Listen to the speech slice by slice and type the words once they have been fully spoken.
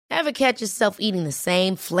Ever catch yourself eating the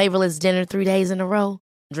same flavorless dinner 3 days in a row?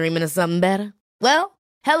 Dreaming of something better? Well,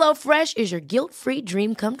 HelloFresh is your guilt-free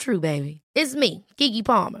dream come true, baby. It's me, Keke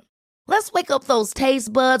Palmer. Let's wake up those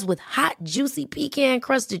taste buds with hot, juicy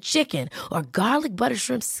pecan-crusted chicken or garlic butter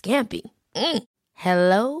shrimp scampi.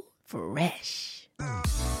 Hello Fresh.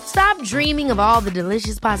 Stop dreaming of all the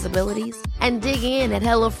delicious possibilities and dig in at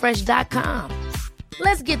HelloFresh.com.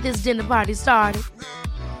 Let's get this dinner party started.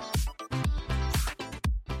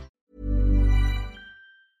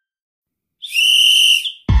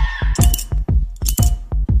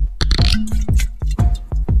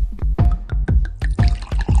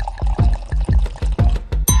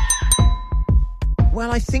 Well,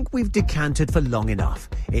 I think we've decanted for long enough.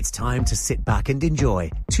 It's time to sit back and enjoy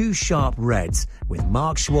Two Sharp Reds with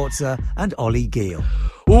Mark Schwarzer and Ollie Gill.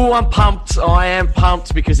 Oh, I'm pumped. I am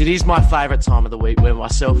pumped because it is my favourite time of the week where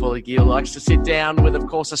myself, Ollie Gill, likes to sit down with, of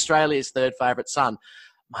course, Australia's third favourite son,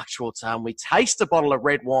 Mark Schwarzer, and we taste a bottle of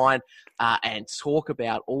red wine and talk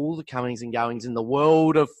about all the comings and goings in the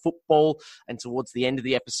world of football. And towards the end of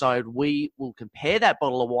the episode, we will compare that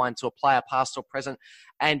bottle of wine to a player past or present.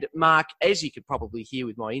 And Mark, as you could probably hear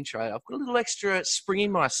with my intro, I've got a little extra spring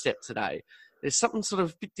in my step today. There's something sort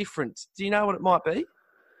of a bit different. Do you know what it might be?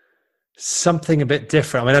 Something a bit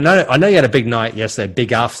different. I mean, I know you had a big night yesterday,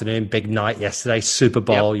 big afternoon, big night yesterday, Super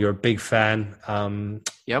Bowl. Yep. You're a big fan,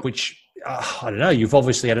 which... I don't know. You've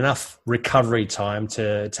obviously had enough recovery time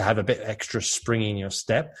to have a bit extra spring in your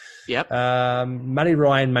step. Yep. Matty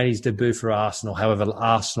Ryan made his debut for Arsenal. However,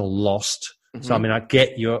 Arsenal lost. Mm-hmm. So, I mean, I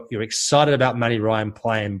get you're excited about Matty Ryan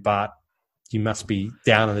playing, but you must be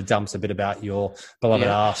down in the dumps a bit about your beloved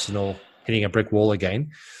Arsenal hitting a brick wall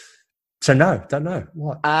again. So, no, don't know.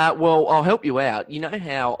 What? Well, I'll help you out. You know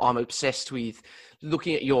how I'm obsessed with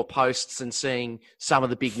looking at your posts and seeing some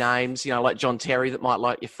of the big names, you know, like John Terry that might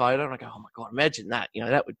like your photo. And I go, oh, my God, imagine that. You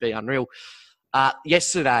know, that would be unreal.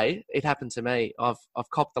 Yesterday, it happened to me. I've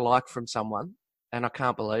copped a like from someone, and I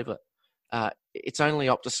can't believe it. It's only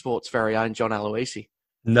Optus Sport's very own John Aloisi.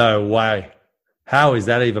 No way. How is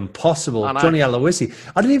that even possible? Johnny Aloisi.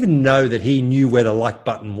 I didn't even know that he knew where the like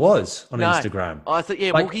button was on Instagram. I thought,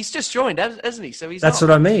 well, he's just joined, hasn't he? So that's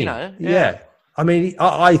what I mean. You know, yeah. I mean,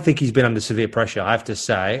 I think he's been under severe pressure, I have to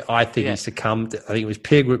say. I think he succumbed. I think it was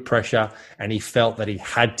peer group pressure, and he felt that he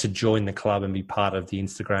had to join the club and be part of the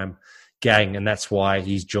Instagram gang, and that's why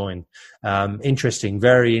he's joined. Interesting,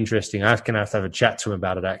 very interesting. I'm going to have a chat to him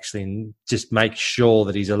about it, actually, and just make sure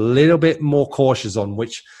that he's a little bit more cautious on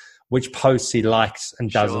which posts he likes and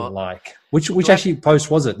doesn't like. Which actually post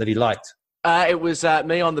was it that he liked? It was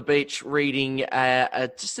me on the beach reading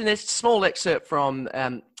just a small excerpt from...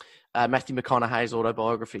 Matthew McConaughey's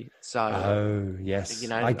autobiography. So, yes, you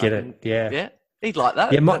know, I get it. Yeah, he'd like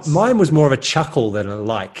that. Yeah, mine was more of a chuckle than a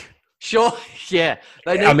like. Sure, yeah.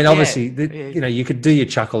 Obviously, you know, you could do your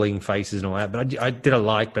chuckling faces and all that, but I did a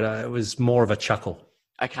like, but it was more of a chuckle.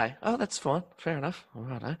 Okay. Oh, that's fine. Fair enough. All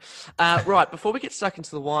right. Right. Before we get stuck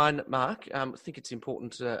into the wine, Mark, I think it's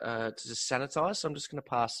important to just sanitize. So I'm just going to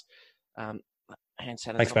pass hand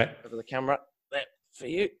sanitizer over the camera. There for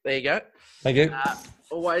you. There you go. Thank you.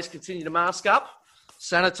 Always continue to mask up,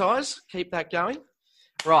 sanitize, keep that going.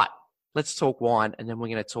 Right, let's talk wine, and then we're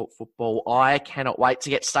going to talk football. I cannot wait to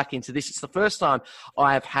get stuck into this. It's the first time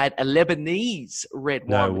I have had a Lebanese red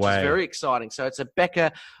wine, which is very exciting. So it's a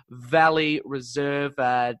Bekaa Valley Reserve.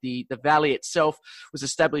 The valley itself was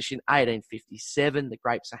established in 1857. The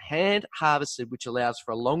grapes are hand harvested, which allows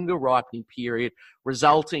for a longer ripening period,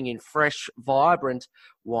 resulting in fresh, vibrant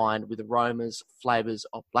wine with aromas, flavours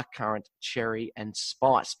of blackcurrant, cherry and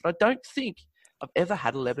spice. But I don't think I've ever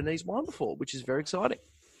had a Lebanese wine before, which is very exciting.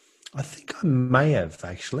 I think I may have,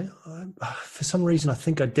 actually. For some reason, I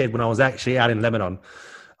think I did when I was actually out in Lebanon.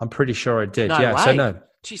 I'm pretty sure I did. No way. So no.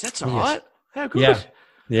 Jeez, that's all right. How good.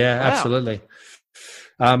 Yeah, wow. Absolutely.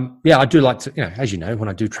 I do like to, as you know, when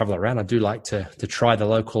I do travel around, I do like to try the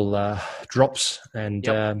local drops. And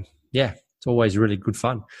it's always really good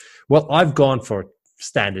fun. Well, I've gone for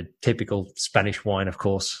standard, typical Spanish wine, of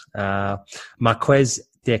course. Marqués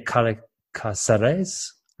de Cáceres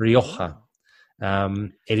Rioja.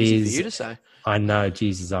 It Easy is for you to say. I know,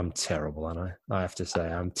 Jesus, I'm terrible, aren't I have to say,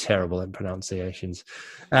 I'm terrible at pronunciations.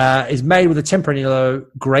 It's made with a Tempranillo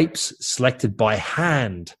grapes selected by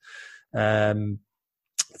hand.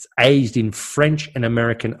 It's aged in French and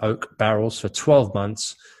American oak barrels for 12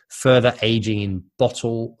 months, further aging in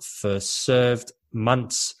bottle for served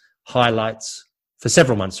months, highlights, for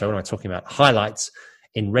several months, so what am I talking about? Highlights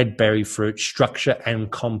in red berry fruit, structure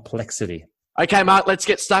and complexity. Okay, Mark, let's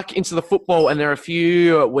get stuck into the football. And there are a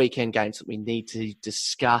few weekend games that we need to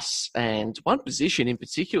discuss. And one position in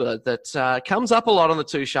particular that comes up a lot on the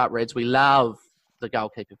Two Sharp Reds. We love the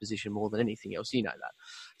goalkeeper position more than anything else. You know that.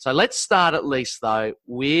 So let's start at least, though,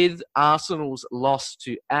 with Arsenal's loss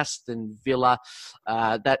to Aston Villa.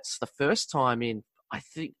 That's the first time in, I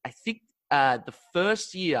think the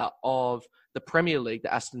first year of the Premier League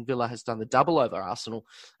that Aston Villa has done the double over Arsenal,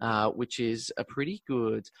 which is a pretty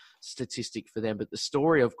good statistic for them. But the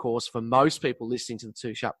story, of course, for most people listening to the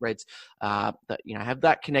Two Sharp Reds that have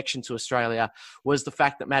that connection to Australia, was the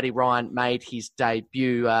fact that Matty Ryan made his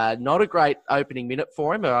debut. Not a great opening minute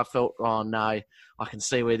for him, but I felt, oh no, I can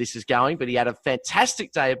see where this is going. But he had a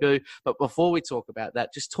fantastic debut. But before we talk about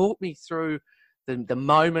that, just talk me through the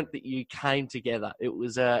moment that you came together. It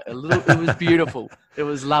was it was beautiful. It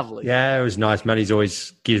was lovely. Yeah, it was nice. Matty's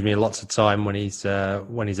always gives me lots of time when he's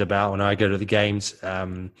about, when I go to the games.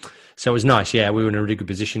 So it was nice. Yeah, we were in a really good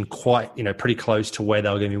position, quite, pretty close to where they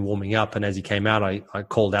were going to be warming up. And as he came out, I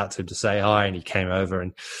called out to him to say hi, and he came over,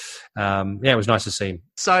 and it was nice to see him.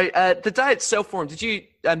 So the day itself for him, did you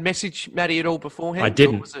message Matty at all beforehand?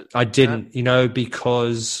 I didn't,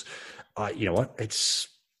 because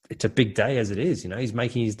it's a big day as it is. He's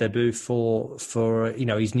making his debut for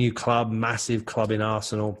his new club, massive club in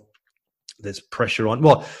Arsenal. There's pressure on.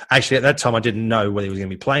 Well, actually, at that time, I didn't know whether he was going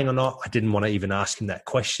to be playing or not. I didn't want to even ask him that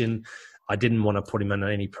question. I didn't want to put him under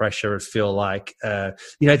any pressure. I feel like,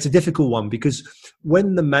 it's a difficult one, because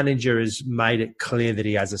when the manager has made it clear that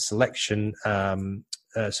he has a selection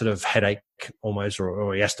sort of headache almost,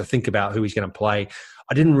 or he has to think about who he's going to play,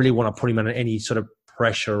 I didn't really want to put him under any sort of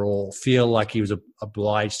pressure or feel like he was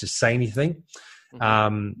obliged to say anything.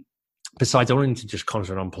 Mm-hmm. Besides, I wanted him to just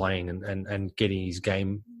concentrate on playing and getting his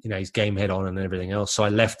game, his game head on and everything else. So I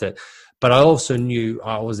left it. But I also knew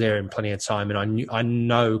I was there in plenty of time, and I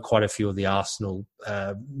know quite a few of the Arsenal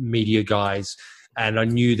media guys, and I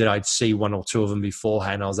knew that I'd see one or two of them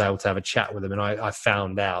beforehand. I was able to have a chat with them, and I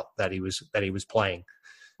found out that he was playing.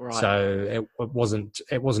 Right. So it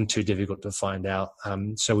wasn't too difficult to find out.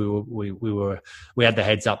 So we had the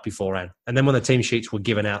heads up beforehand, and then when the team sheets were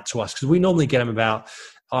given out to us, because we normally get them about,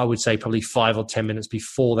 I would say, probably 5 or 10 minutes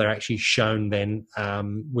before they're actually shown then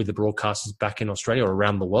with the broadcasters back in Australia or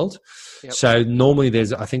around the world. Yep. So normally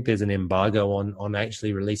I think there's an embargo on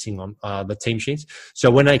actually releasing on the team sheets. So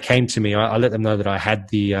when they came to me, I let them know that I had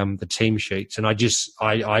the team sheets, and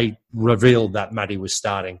I revealed that Matty was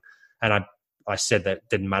starting, and I said that it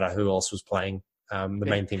didn't matter who else was playing. The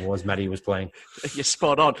main thing was Matty was playing. You're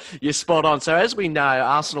spot on. So as we know,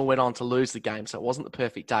 Arsenal went on to lose the game, so it wasn't the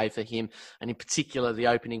perfect day for him. And in particular, the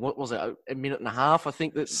opening, what was it, a minute and a half, I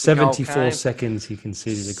think? That 74 seconds he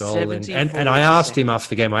conceded a goal. And I asked him after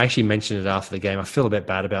the game, I actually mentioned it after the game. I feel a bit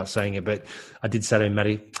bad about saying it, but I did say to him,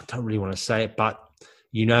 Matty, I don't really want to say it, but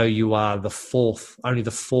you are only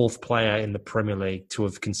the fourth player in the Premier League to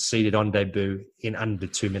have conceded on debut in under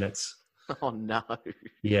 2 minutes. Oh, no.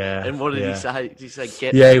 Yeah. And what did he say? Did he say,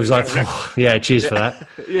 get... Yeah, he was like, yeah, cheers for that.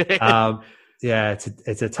 Yeah.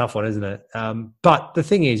 It's a tough one, isn't it? But the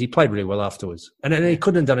thing is, he played really well afterwards. And he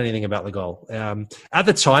couldn't have done anything about the goal. At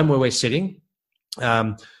the time where we're sitting,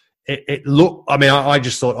 it looked... I mean, I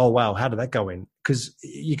just thought, oh, wow, how did that go in? Because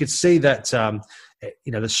you could see that,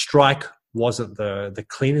 the strike wasn't the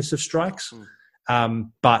cleanest of strikes.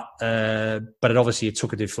 But it obviously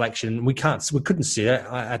took a deflection. We couldn't see it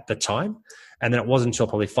at the time. And then it wasn't until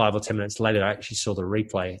probably 5 or 10 minutes later I actually saw the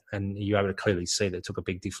replay, and you were able to clearly see that it took a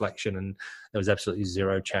big deflection, and there was absolutely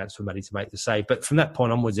zero chance for Matty to make the save. But from that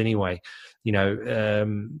point onwards anyway,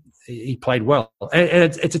 he played well. And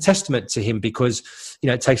it's a testament to him, because,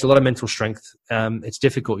 it takes a lot of mental strength. It's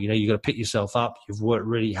difficult. You've got to pick yourself up. You've worked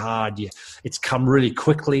really hard. It's come really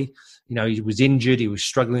quickly. He was injured. He was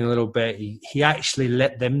struggling a little bit. He actually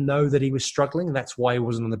let them know that he was struggling, and that's why he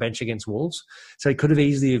wasn't on the bench against Wolves. So he could have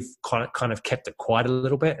easily have kind of kept it quiet a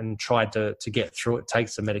little bit and tried to get through it, take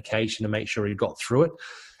some medication to make sure he got through it.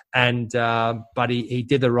 And but he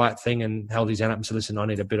did the right thing and held his hand up and said, listen, I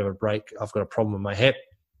need a bit of a break. I've got a problem with my hip.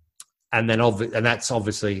 And then and that's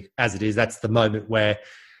obviously, as it is, that's the moment where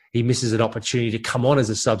he misses an opportunity to come on as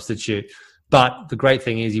a substitute. But the great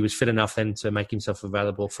thing is he was fit enough then to make himself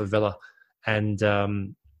available for Villa. And,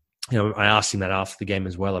 I asked him that after the game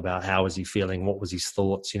as well, about how was he feeling, what was his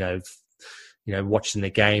thoughts, watching the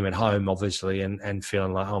game at home, obviously, and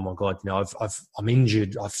feeling like, oh my God, I'm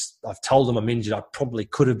injured. I've told them I'm injured. I probably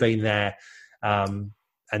could have been there.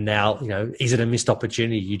 And now, is it a missed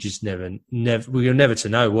opportunity? You just never, you're never to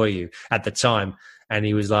know, were you, at the time? And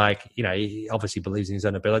he was like, he obviously believes in his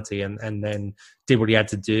own ability, and then did what he had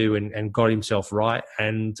to do and got himself right.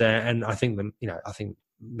 And I think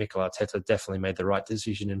Mikel Arteta definitely made the right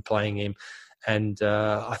decision in playing him. And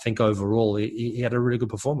I think overall, he had a really good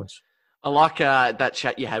performance. I like that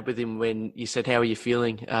chat you had with him when you said, how are you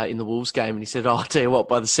feeling in the Wolves game? And he said, I'll tell you what,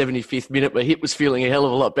 by the 75th minute, my hip was feeling a hell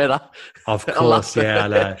of a lot better. Of course, I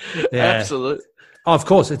know. Yeah. Absolutely. Oh, of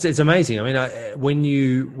course, it's amazing. I mean, when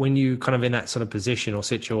you kind of in that sort of position or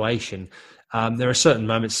situation, there are certain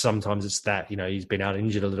moments. Sometimes it's that, he's been out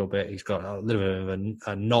injured a little bit. He's got a little bit of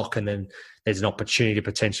a knock, and then there's an opportunity to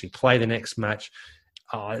potentially play the next match.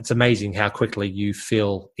 It's amazing how quickly you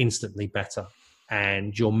feel instantly better,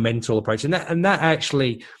 and your mental approach, and that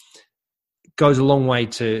actually goes a long way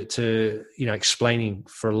to explaining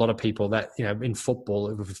for a lot of people that in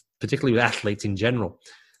football, particularly with athletes in general,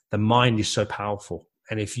 the mind is so powerful,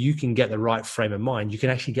 and if you can get the right frame of mind, you can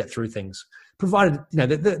actually get through things. Provided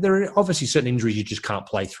there are obviously certain injuries you just can't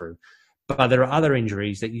play through, but there are other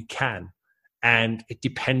injuries that you can, and it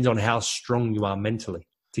depends on how strong you are mentally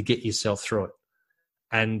to get yourself through it.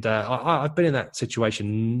 And I've been in that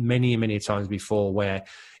situation many, many times before, where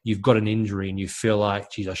you've got an injury and you feel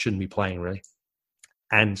like, geez, I shouldn't be playing really.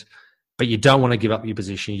 But you don't want to give up your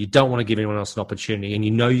position. You don't want to give anyone else an opportunity. And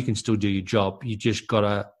you can still do your job. You just got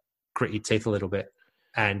to grit your teeth a little bit.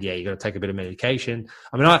 And you got to take a bit of medication.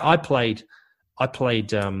 I mean, I played probably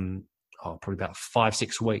about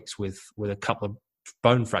 5-6 weeks with a couple of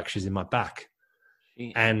bone fractures in my back.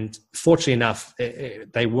 And fortunately enough,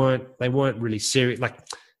 they weren't really serious. Like,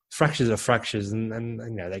 fractures are fractures, and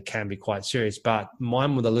they can be quite serious. But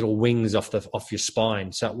mine were the little wings off your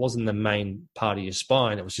spine, so it wasn't the main part of your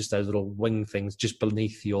spine. It was just those little wing things just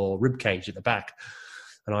beneath your rib cage at the back.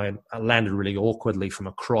 And I landed really awkwardly from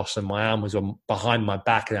across, and my arm was behind my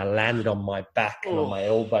back, and I landed on my back, and on my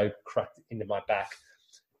elbow cracked into my back,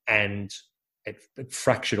 and it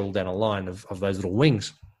fractured all down a line of those little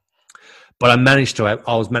wings. But I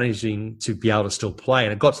was managing to be able to still play.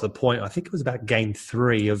 And it got to the point, I think it was about game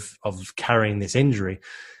 3 of carrying this injury.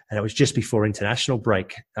 And it was just before international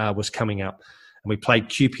break was coming up. And we played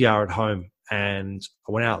QPR at home. And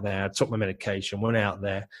I went out there, I took my medication, went out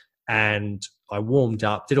there, and I warmed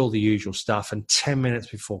up, did all the usual stuff. And 10 minutes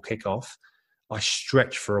before kickoff, I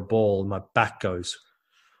stretched for a ball and my back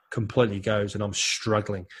completely goes, and I'm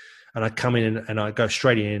struggling. And I come in and I go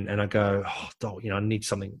straight in and I go, I need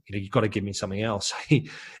something. You've got to give me something else. He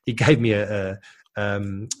gave me a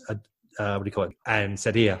what do you call it? And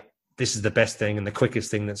said, here, this is the best thing and the quickest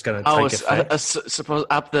thing that's going to take effect.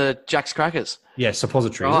 Up the Jack's Crackers. Yeah,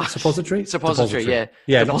 suppository. Is it suppository? Suppository, yeah.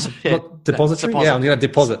 Yeah, depository? Yeah, I'm going to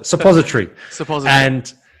deposit. Suppository. Suppository.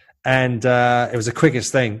 And it was the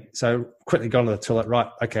quickest thing. So quickly gone to the toilet. Right,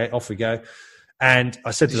 okay, off we go. And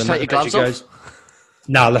I said to the manager, take your gloves off?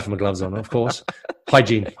 No, I left my gloves on, of course.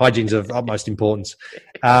 Hygiene's of utmost importance.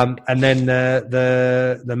 And then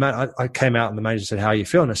the man, I came out and the manager said, "How are you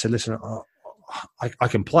feeling?" I said, "Listen, I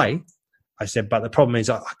can play." I said, "But the problem is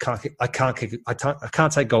I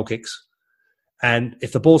can't take goal kicks. And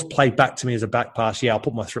if the ball's played back to me as a back pass, I'll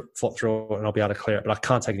put my foot through it and I'll be able to clear it. But I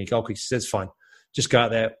can't take any goal kicks." He says, "Fine, just go out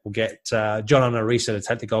there. We'll get John Anarisa to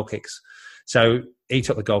take the goal kicks." So he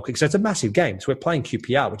took the goal kick. So it's a massive game. So we're playing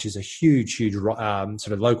QPR, which is a huge sort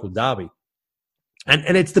of local derby.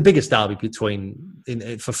 And it's the biggest derby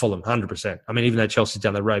for Fulham, 100%. I mean, even though Chelsea's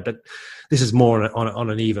down the road, but this is more on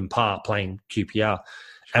an even par playing QPR.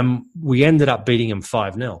 And we ended up beating them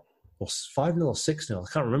 5-0. Or 5-0 or 6-0.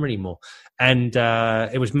 I can't remember anymore. And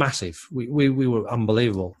it was massive. We were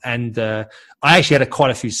unbelievable. And I actually had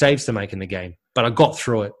quite a few saves to make in the game. But I got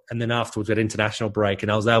through it, and then afterwards we had international break, and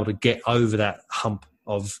I was able to get over that hump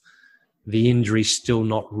of the injury still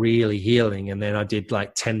not really healing. And then I did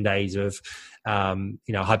like 10 days of,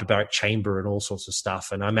 hyperbaric chamber and all sorts of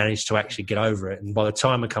stuff, and I managed to actually get over it. And by the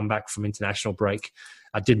time I come back from international break,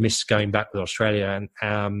 I did miss going back with Australia,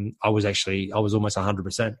 and I was almost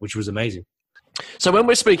 100%, which was amazing. So when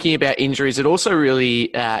we're speaking about injuries, it also really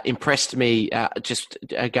impressed me,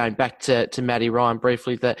 going back to Matty Ryan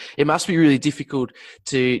briefly, that it must be really difficult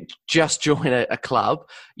to just join a club.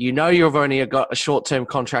 You've only got a short-term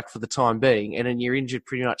contract for the time being, and then you're injured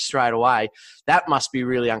pretty much straight away. That must be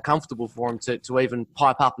really uncomfortable for him to even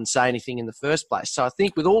pipe up and say anything in the first place. So I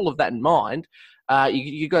think with all of that in mind,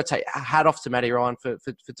 you got to take a hat off to Matty Ryan for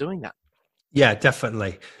doing that. Yeah,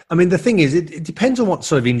 definitely. I mean, the thing is, it depends on what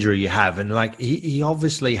sort of injury you have, and like he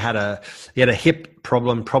obviously had a hip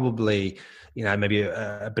problem, probably maybe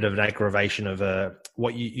a bit of an aggravation of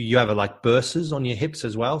what you have like bursts on your hips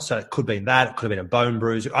as well. So it could have been that, it could have been a bone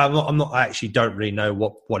bruise. I actually don't really know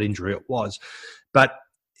what injury it was, but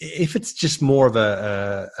if it's just more of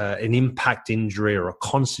an impact injury or a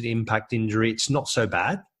constant impact injury, it's not so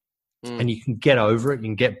bad. and you can get over it. You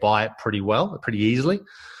can get by it pretty well, pretty easily.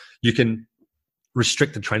 You can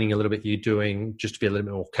restrict the training a little bit you're doing just to be a little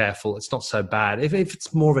bit more careful. It's not so bad. If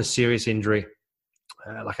it's more of a serious injury,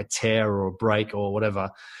 like a tear or a break or whatever,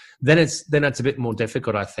 then it's a bit more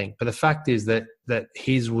difficult, I think. But the fact is that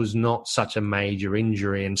his was not such a major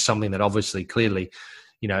injury, and something that obviously clearly,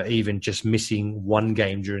 even just missing one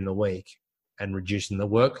game during the week and reducing the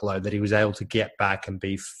workload, that he was able to get back and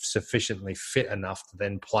be sufficiently fit enough to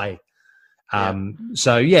then play.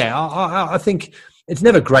 So I think it's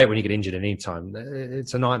never great when you get injured at any time.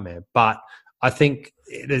 It's a nightmare. But I think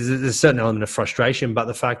there's a certain element of frustration. But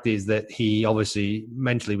the fact is that he obviously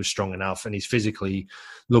mentally was strong enough, and he's physically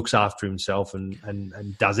looks after himself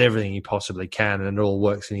and does everything he possibly can, and it all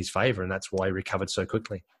works in his favour. And that's why he recovered so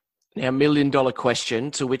quickly. Now, $1 million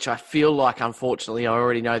question, to which I feel like, unfortunately, I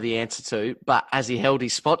already know the answer to. But has he held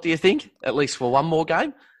his spot, do you think, at least for one more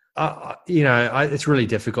game? It's really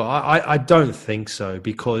difficult. I don't think so,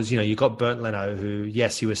 because, you got Bernd Leno, who,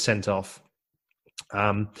 yes, he was sent off.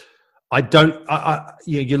 You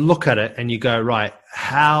look at it and you go, right,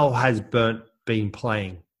 how has Bernd been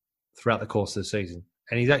playing throughout the course of the season?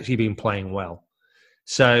 And he's actually been playing well.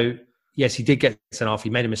 So, yes, he did get sent off. He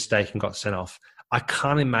made a mistake and got sent off. I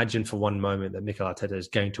can't imagine for one moment that Mikel Arteta is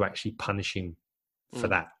going to actually punish him for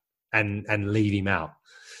that and leave him out.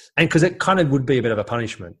 And because it kind of would be a bit of a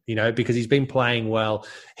punishment, because he's been playing well.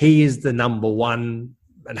 He is the number one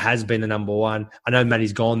and has been the number one. I know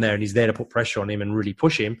Matty's gone there and he's there to put pressure on him and really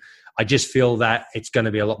push him. I just feel that it's going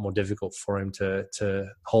to be a lot more difficult for him to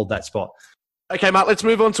hold that spot. Okay, Mark, let's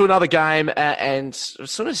move on to another game and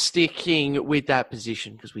sort of sticking with that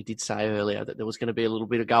position, because we did say earlier that there was going to be a little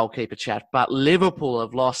bit of goalkeeper chat, but Liverpool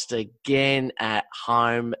have lost again at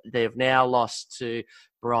home. They've now lost to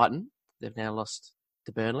Brighton. They've now lost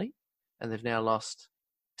to Burnley, and they've now lost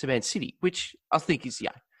to Man City, which I think is,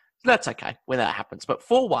 that's okay when that happens. But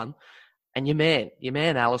 4-1, and your man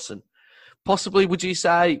Alisson, possibly, would you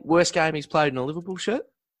say, worst game he's played in a Liverpool shirt?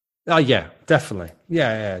 Oh yeah, definitely.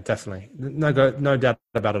 Yeah, definitely. No doubt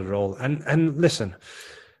about it at all. And listen,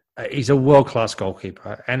 he's a world-class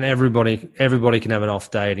goalkeeper, and everybody can have an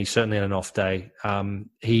off day, and he's certainly had an off day.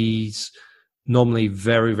 He's normally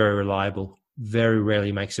very, very reliable. Very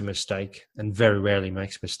rarely makes a mistake, and very rarely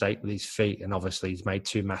makes a mistake with his feet. And obviously, he's made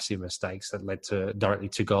two massive mistakes that led to directly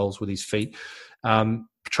to goals with his feet. Trying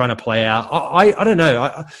to play out, I don't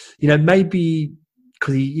know. Maybe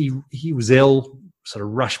because he was ill, sort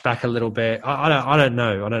of rushed back a little bit. I don't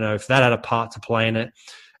know. I don't know if that had a part to play in it.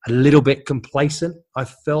 A little bit complacent. I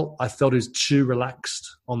felt he was too relaxed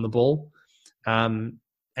on the ball. And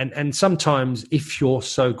sometimes if you're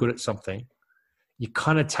so good at something, you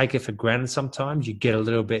kind of take it for granted sometimes. You get a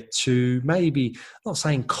little bit too, maybe, not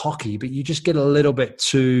saying cocky, but you just get a little bit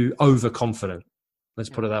too overconfident. Let's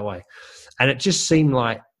put it that way. And it just seemed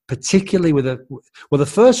like, particularly with the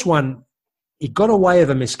first one, he got away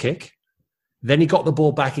with a missed kick. Then he got the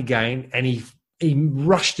ball back again, and he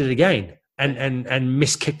rushed it again and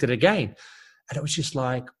miskicked it again. And it was just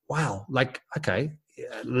like, wow, like, okay.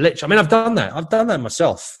 I've done that. I've done that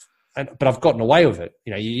myself. But I've gotten away with it.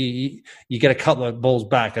 You get a couple of balls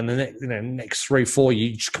back, and then next 3-4,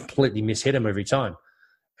 you just completely mishit them every time,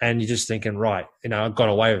 and you're just thinking, right, I've got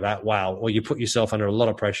away with that. Wow. Or you put yourself under a lot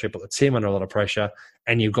of pressure, put the team under a lot of pressure,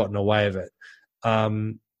 and you've gotten away with it.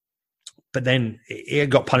 But then he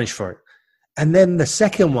got punished for it, and then the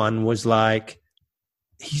second one was like,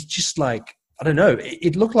 he's just like, I don't know.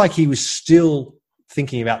 It looked like he was still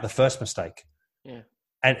thinking about the first mistake,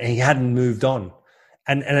 and he hadn't moved on.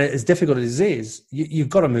 And as difficult as it is, you've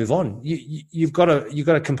got to move on. You've got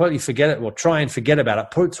to completely forget it, or try and forget about it.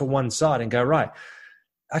 Put it to one side and go, right,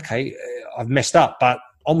 okay, I've messed up, but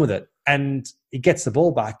on with it. And he gets the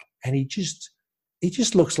ball back, and he just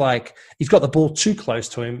looks like he's got the ball too close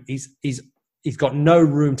to him. He's got no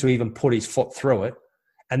room to even put his foot through it.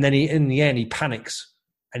 And then in the end, he panics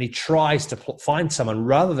and he tries to find someone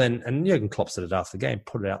rather than, and Jurgen Klopp said it after the game,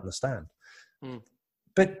 put it out in the stand.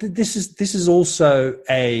 But this is also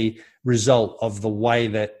a result of the way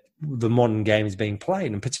that the modern game is being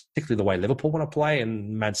played, and particularly the way Liverpool want to play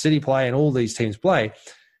and Man City play and all these teams play.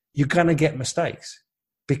 You're going to get mistakes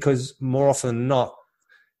because more often than not,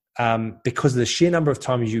 because of the sheer number of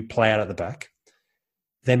times you play out at the back,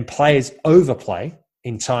 then players overplay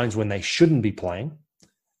in times when they shouldn't be playing,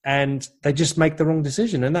 and they just make the wrong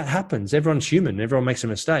decision. And that happens. Everyone's human. Everyone makes a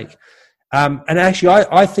mistake. And actually,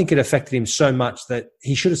 I think it affected him so much that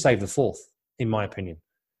he should have saved the fourth, in my opinion.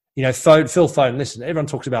 Phil Foden, listen, everyone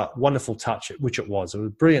talks about wonderful touch, which it was. It was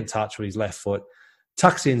a brilliant touch with his left foot,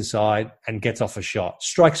 tucks inside and gets off a shot,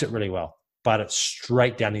 strikes it really well, but it's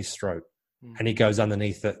straight down his throat. and he goes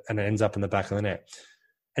underneath it and it ends up in the back of the net.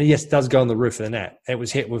 And yes, it does go on the roof of the net. It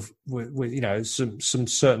was hit with some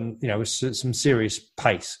certain, with some serious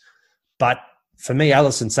pace. But for me,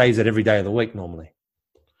 Alisson saves it every day of the week normally.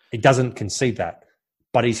 He doesn't concede that.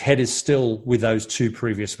 But his head is still with those two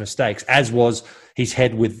previous mistakes, as was his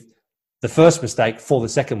head with the first mistake for the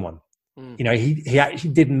second one. He actually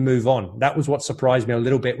didn't move on. That was what surprised me a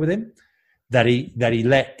little bit with him, that he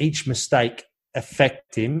let each mistake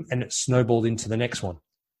affect him and it snowballed into the next one.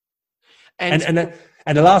 And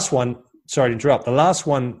the last one, sorry to interrupt, the last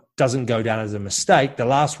one doesn't go down as a mistake. The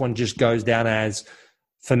last one just goes down as,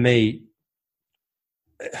 for me,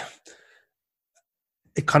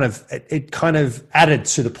 it kind of added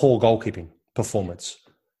to the poor goalkeeping performance.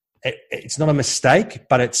 It's not a mistake,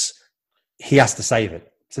 but he has to save it.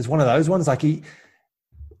 So it's one of those ones, like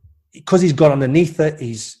because he's got underneath it,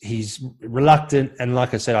 he's reluctant, and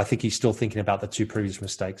like I said, I think he's still thinking about the two previous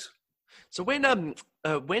mistakes. So when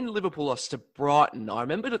Liverpool lost to Brighton, I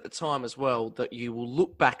remembered at the time as well that you will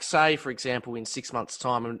look back, say, for example, in 6 months'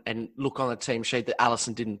 time and look on the team sheet that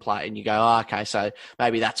Alisson didn't play, and you go, oh, okay, so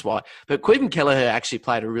maybe that's why. But Quinton Kelleher actually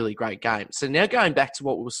played a really great game. So now going back to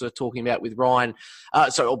what we were sort of talking about with Ryan,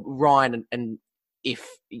 and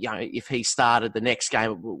if he started the next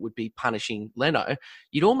game, it would be punishing Leno,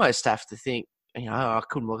 you'd almost have to think, I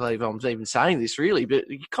couldn't believe I'm even saying this really, but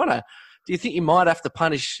you kind of, do you think you might have to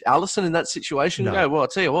punish Alisson in that situation? No. You go, well, I'll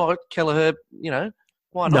tell you what, Kelleher,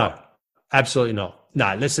 why not? No, absolutely not.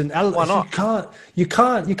 No, listen, why not? You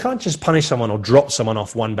can't just punish someone or drop someone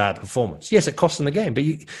off one bad performance. Yes, it cost them the game, but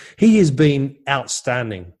he has been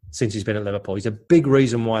outstanding since he's been at Liverpool. He's a big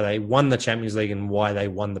reason why they won the Champions League and why they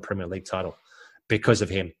won the Premier League title, because of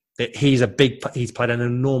him. He's played an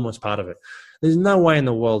enormous part of it. There's no way in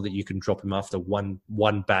the world that you can drop him after one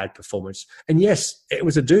bad performance. And yes, it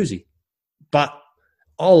was a doozy. But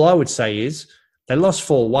all I would say is they lost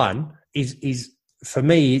 4-1. For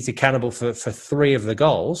me, he's accountable for 3 of the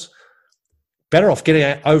goals. Better off getting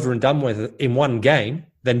it over and done with in one game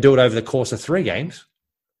than do it over the course of 3 games.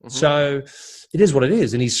 Mm-hmm. So it is what it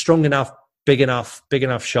is. And he's strong enough, big enough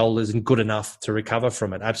shoulders and good enough to recover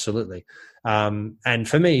from it. Absolutely. And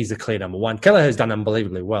for me, he's the clear number 1. Kelleher has done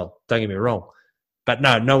unbelievably well. Don't get me wrong. But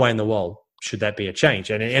no way in the world should that be a change.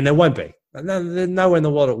 And there won't be. No way in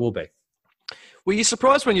the world it will be. Were you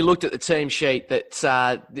surprised when you looked at the team sheet that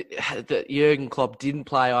Jurgen Klopp didn't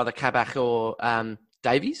play either Kabak or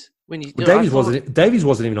Davies? Davies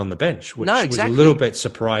wasn't even on the bench, which was a little bit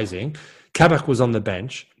surprising. Kabak was on the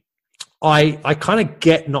bench. I kind of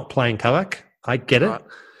get not playing Kabak. I get it. Right.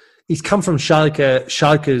 He's come from Schalke.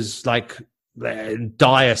 Schalke's like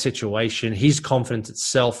dire situation. His confidence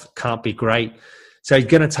itself can't be great. So he's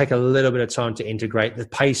going to take a little bit of time to integrate. The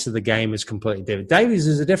pace of the game is completely different. Davies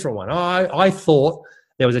is a different one. I thought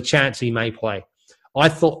there was a chance he may play. I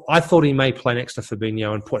thought he may play next to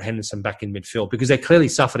Fabinho and put Henderson back in midfield because they clearly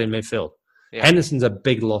suffered in midfield. Yeah. Henderson's a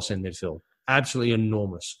big loss in midfield. Absolutely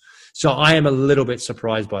enormous. So I am a little bit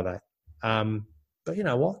surprised by that. But you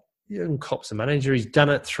know what? Jurgen Klopp's the manager. He's done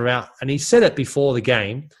it throughout. And he said it before the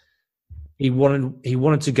game. He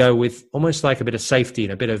wanted to go with almost like a bit of safety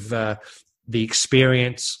and a bit of the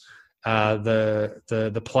experience,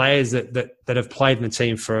 the players that have played in the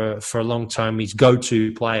team for a long time, his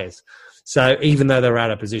go-to players. So even though they're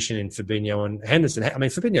out of position in Fabinho and Henderson, I mean,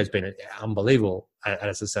 Fabinho's been unbelievable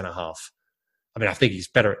as a centre-half. I mean, I think he's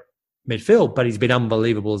better at midfield, but he's been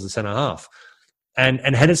unbelievable as a centre-half.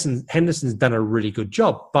 And Henderson's done a really good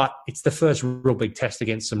job, but it's the first real big test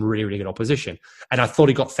against some really, really good opposition. And I thought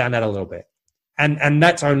he got found out a little bit. And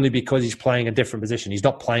that's only because he's playing a different position. He's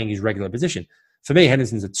not playing his regular position. For me,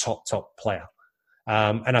 Henderson's a top player.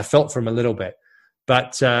 And I felt for him a little bit.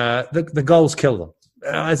 But the goals kill them,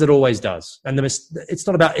 as it always does. And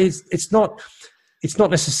it's not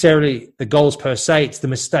necessarily the goals per se, it's the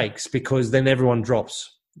mistakes, because then everyone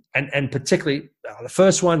drops. And particularly the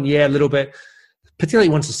first one, yeah, a little bit. Particularly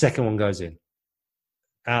once the second one goes in.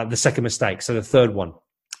 The second mistake, so the third one.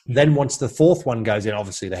 Then once the fourth one goes in,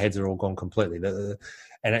 obviously the heads are all gone completely.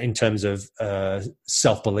 And in terms of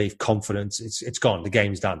self-belief, confidence, it's gone. The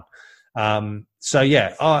game's done. So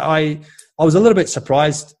yeah, I was a little bit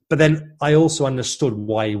surprised, but then I also understood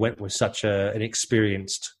why he went with such an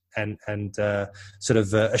experienced and sort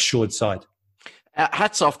of assured side.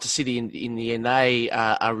 Hats off to City in the end. They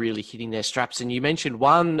are really hitting their straps. And you mentioned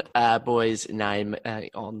one boy's name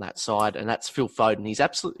on that side, and that's Phil Foden. He's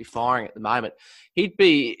absolutely firing at the moment.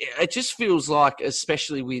 It just feels like,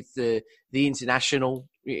 especially with the international,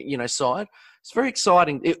 side, it's very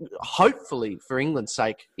exciting. Hopefully, for England's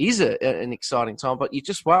sake, is an exciting time. But you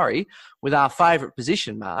just worry with our favourite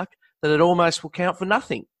position, Mark, that it almost will count for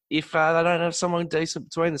nothing if they don't have someone decent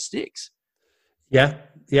between the sticks. Yeah,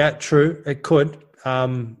 true. It could. I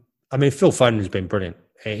mean, Phil Foden has been brilliant.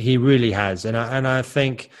 He really has, and I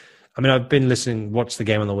think. I mean, I've been watched the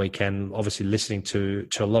game on the weekend. Obviously, listening to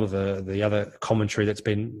a lot of the other commentary that's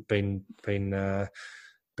been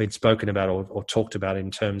spoken about or talked about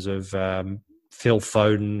in terms of Phil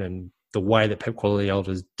Foden and the way that Pep Guardiola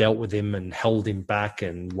has dealt with him and held him back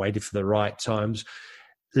and waited for the right times.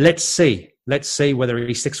 Let's see whether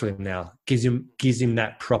he sticks with him now. Gives him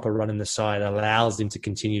that proper run in the side, allows him to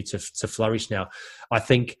continue to flourish now. I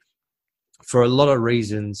think for a lot of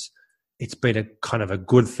reasons, it's been a kind of a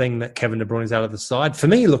good thing that Kevin De Bruyne is out of the side. For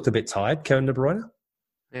me, he looked a bit tired, Kevin De Bruyne.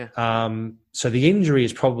 Yeah. So the injury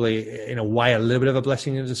is probably, in a way, a little bit of a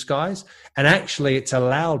blessing in disguise. And actually, it's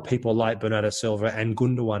allowed people like Bernardo Silva and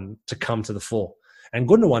Gundogan to come to the fore. And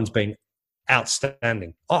Gundogan's been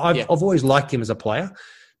outstanding. I've always liked him as a player,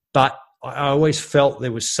 but I always felt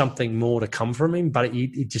there was something more to come from him, but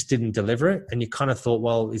he just didn't deliver it. And you kind of thought,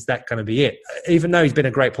 well, is that going to be it? Even though he's been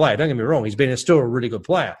a great player, don't get me wrong, he's been still a really good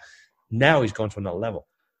player. Now he's gone to another level.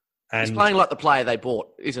 And he's playing like the player they bought,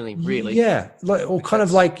 isn't he, really? Yeah, kind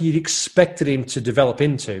of like you'd expected him to develop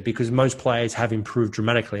into, because most players have improved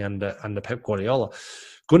dramatically under Pep Guardiola.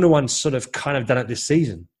 Gundogan's sort of kind of done it this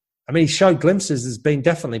season. I mean, he showed glimpses, has been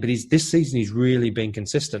definitely, but this season he's really been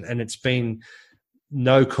consistent, and it's been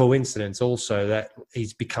no coincidence also that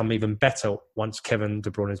he's become even better once Kevin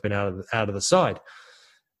De Bruyne has been out of the side.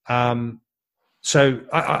 So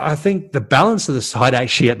I think the balance of the side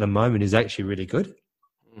actually at the moment is actually really good.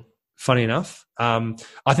 Funny enough.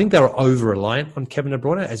 I think they were over-reliant on Kevin De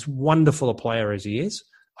Bruyne, as wonderful a player as he is.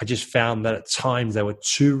 I just found that at times they were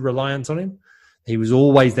too reliant on him. He was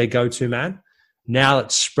always their go-to man. Now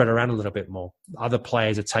it's spread around a little bit more. Other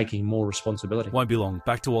players are taking more responsibility. Won't be long.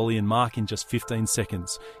 Back to Ollie and Mark in just 15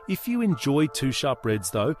 seconds. If you enjoy Two Sharp Reds,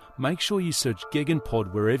 though, make sure you search Gegen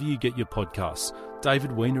Pod wherever you get your podcasts.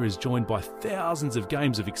 David Weiner is joined by thousands of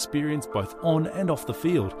games of experience both on and off the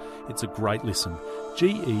field. It's a great listen.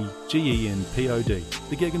 GEGENPOD,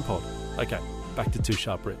 the Gegen Pod. Okay, back to Two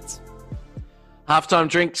Sharp Reds. Halftime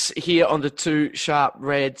drinks here on the Two Sharp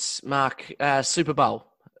Reds. Mark, Super Bowl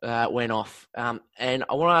went off. And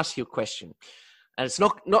I want to ask you a question. And it's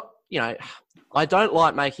not I don't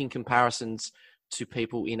like making comparisons to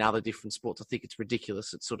people in other different sports. I think it's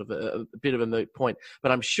ridiculous. It's sort of a bit of a moot point.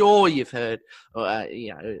 But I'm sure you've heard,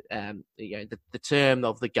 the term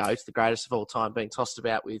of the GOAT, the greatest of all time, being tossed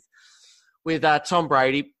about with Tom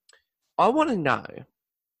Brady. I want to know,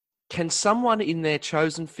 can someone in their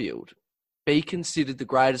chosen field be considered the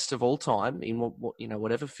greatest of all time in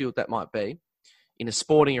whatever field that might be, in a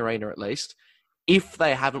sporting arena at least, if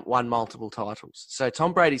they haven't won multiple titles? So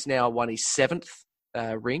Tom Brady's now won his 7th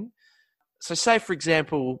ring. So say, for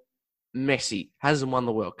example, Messi hasn't won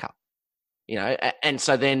the World Cup, and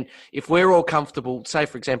so then if we're all comfortable, say,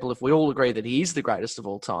 for example, if we all agree that he is the greatest of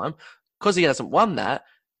all time, because he hasn't won that,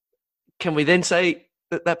 can we then say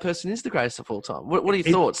that person is the greatest of all time? What are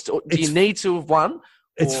your thoughts? Do you need to have won?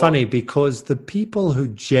 It's funny because the people who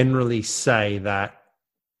generally say that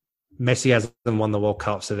Messi hasn't won the World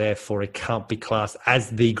Cup, so therefore he can't be classed as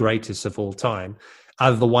the greatest of all time,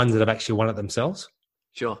 are the ones that have actually won it themselves.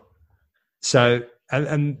 Sure. So,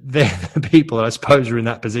 and they're the people that I suppose are in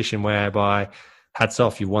that position whereby, hats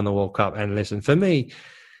off, you've won the World Cup. And listen, for me,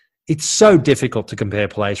 it's so difficult to compare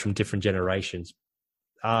players from different generations.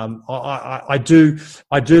 I do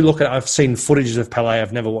look at, I've seen footages of Pelé.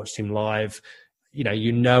 I've never watched him live.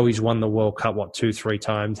 He's won the World Cup, 2-3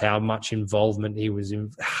 times, how much involvement he was in,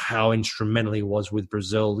 how instrumental he was with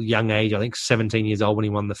Brazil, young age, I think 17 years old when he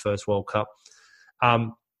won the first World Cup.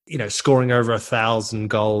 Scoring over 1,000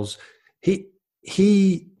 goals.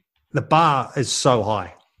 The bar is so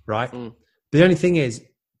high, right? Mm. The only thing is,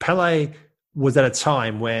 Pelé was at a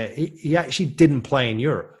time where he actually didn't play in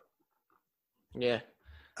Europe. Yeah.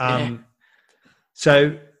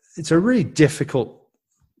 So it's a really difficult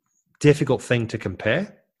thing to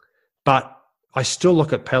compare. But I still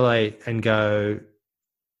look at Pelé and go,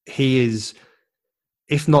 he is,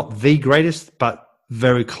 if not the greatest, but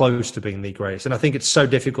very close to being the greatest. And I think it's so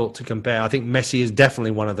difficult to compare. I think Messi is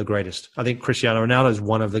definitely one of the greatest. I think Cristiano Ronaldo is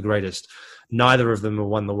one of the greatest. Neither of them have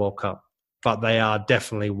won the World Cup, but they are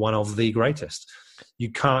definitely one of the greatest. You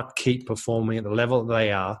can't keep performing at the level that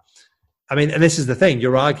they are. I mean, and this is the thing,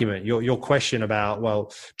 your argument, your question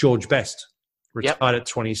about, George Best, retired at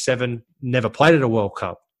 27, never played at a World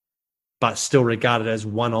Cup, but still regarded as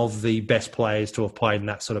one of the best players to have played in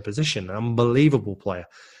that sort of position. An unbelievable player,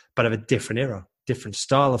 but of a different era. Different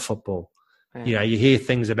style of football. Yeah. You hear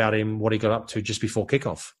things about him, what he got up to just before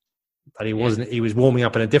kickoff. but he wasn't. He was warming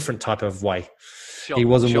up in a different type of way. Sure, he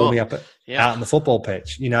wasn't warming up out on the football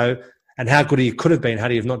pitch, and how good he could have been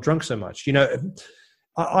had he have not drunk so much.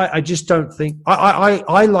 I just don't think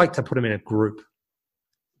I like to put him in a group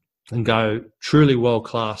and go truly world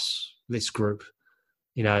class. This group,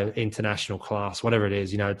 international class, whatever it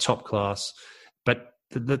is, top class, but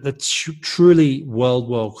the truly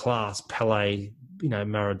world class, Pele,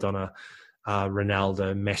 Maradona,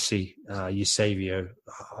 Ronaldo, Messi, Eusebio.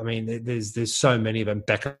 I mean, there's so many of them.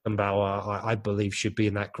 Beckenbauer, I believe, should be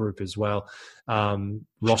in that group as well.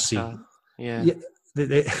 Rossi, there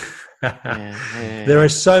are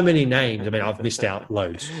so many names. I mean, I've missed out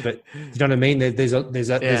loads, but you know what I mean. There's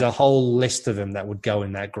a whole list of them that would go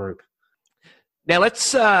in that group. Now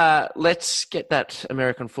let's get that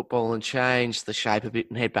American football and change the shape a bit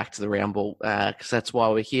and head back to the round ball because that's why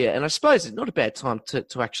we're here. And I suppose it's not a bad time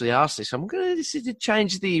to actually ask this. I'm going to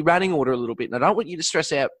change the running order a little bit, and I don't want you to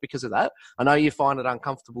stress out because of that. I know you find it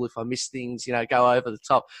uncomfortable if I miss things, go over the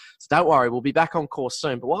top. So don't worry, we'll be back on course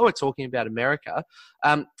soon. But while we're talking about America,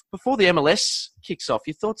 before the MLS kicks off,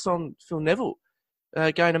 your thoughts on Phil Neville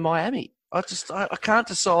going to Miami? I can't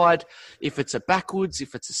decide if it's a backwards,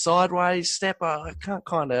 if it's a sideways step. I can't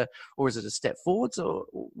or is it a step forwards, or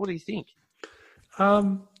what do you think?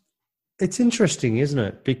 It's interesting, isn't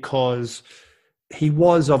it? Because he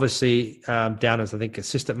was obviously down as, I think,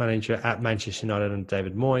 assistant manager at Manchester United and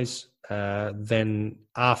David Moyes. Then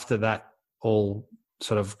after that, all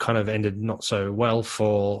sort of kind of ended not so well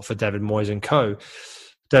for David Moyes and co.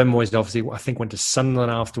 David Moyes obviously, I think, went to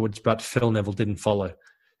Sunderland afterwards, but Phil Neville didn't follow.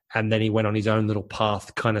 And then he went on his own little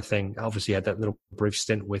path kind of thing. Obviously, he had that little brief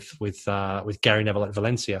stint with Gary Neville at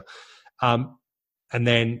Valencia. And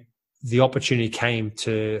then the opportunity came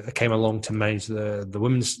along to manage the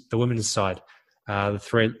women's side,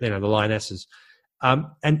 the Lionesses.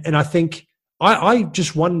 And I think I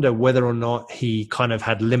just wonder whether or not he kind of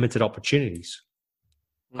had limited opportunities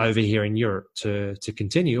over here in Europe to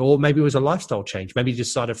continue, or maybe it was a lifestyle change. Maybe he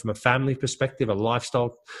decided from a family perspective, a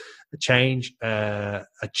lifestyle change, a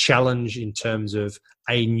challenge in terms of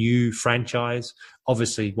a new franchise.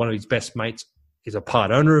 Obviously, one of his best mates is a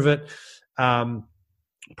part owner of it.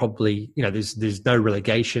 Probably, there's no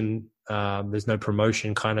relegation, there's no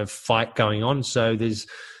promotion kind of fight going on. So there's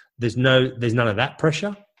none of that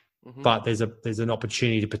pressure. Mm-hmm. But there's an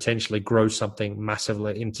opportunity to potentially grow something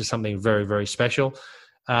massively into something very, very special.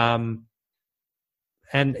 And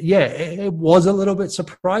yeah, it was a little bit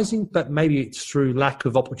surprising, but maybe it's through lack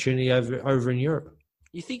of opportunity over in Europe.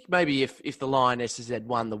 You think maybe if the Lionesses had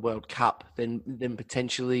won the World Cup, then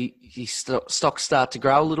potentially his stocks start to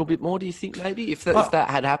grow a little bit more? Do you think maybe if that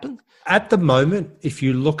had happened? At the moment, if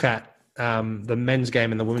you look at the men's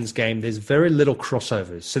game and the women's game, there's very little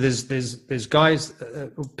crossovers. So there's guys,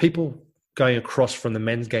 people going across from the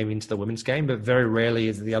men's game into the women's game, but very rarely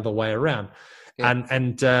is it the other way around. Yeah.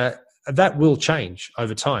 And that will change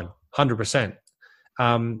over time, 100%.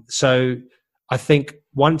 So I think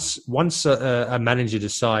once a manager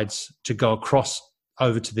decides to go across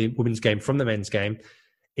over to the women's game from the men's game,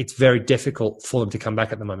 it's very difficult for them to come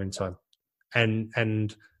back at the moment in time.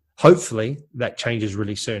 And hopefully that changes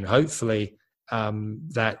really soon. Hopefully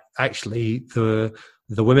that actually the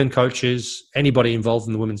women coaches, anybody involved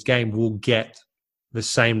in the women's game will get the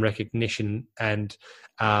same recognition and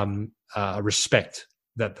respect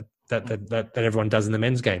that everyone does in the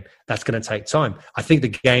men's game. That's going to take time. I think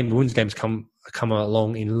the women's game's come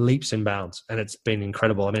along in leaps and bounds, and it's been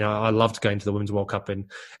incredible. I mean, I loved going to the Women's World Cup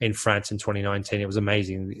in France in 2019. It was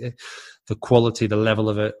amazing. The quality, the level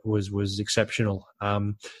of it was exceptional.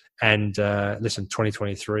 Listen,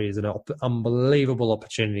 2023 is an unbelievable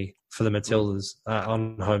opportunity for the Matildas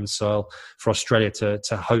on home soil. For Australia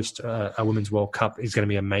to host a Women's World Cup is going to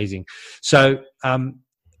be amazing. So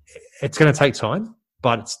it's going to take time,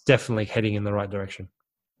 but it's definitely heading in the right direction.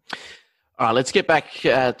 All right, let's get back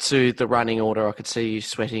to the running order. I could see you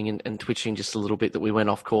sweating and twitching just a little bit that we went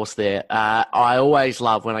off course there. I always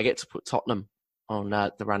love when I get to put Tottenham on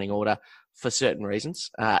the running order for certain reasons.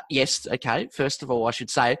 Yes, okay, first of all, I should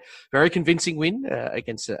say, very convincing win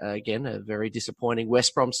against, again, a very disappointing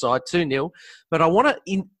West Brom side, 2-0. But I want to,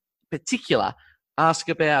 in particular, ask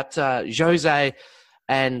about Jose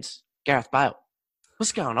and Gareth Bale.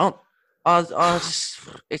 What's going on?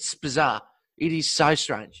 It's bizarre. It is so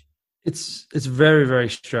strange. It's very, very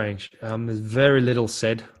strange. There's very little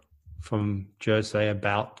said from Jose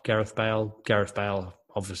about Gareth Bale. Gareth Bale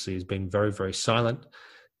obviously has been very, very silent.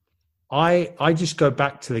 I just go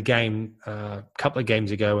back to the game a couple of games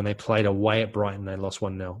ago when they played away at Brighton. They lost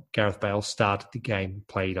 1-0. Gareth Bale started the game,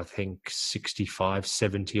 played, I think, 65,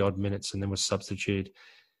 70 odd minutes, and then was substituted.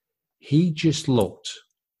 He just looked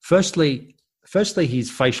Firstly,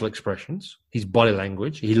 his facial expressions, his body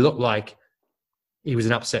language. He looked like he was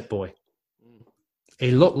an upset boy.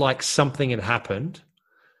 He looked like something had happened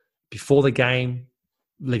before the game,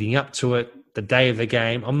 leading up to it, the day of the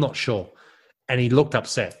game. I'm not sure. And he looked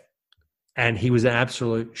upset. And he was an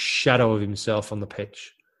absolute shadow of himself on the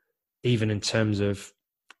pitch, even in terms of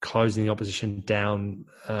closing the opposition down,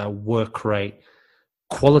 work rate,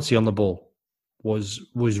 quality on the ball was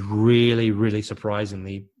really, really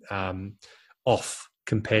surprisingly off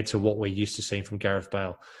compared to what we're used to seeing from Gareth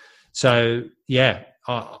Bale. So, yeah,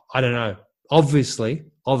 I don't know. Obviously,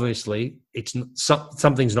 it's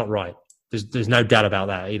something's not right. There's no doubt about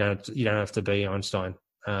that. You don't have to be Einstein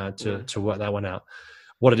to work that one out.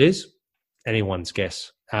 What it is, anyone's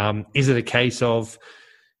guess. Is it a case of,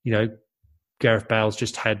 Gareth Bale's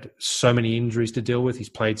just had so many injuries to deal with? He's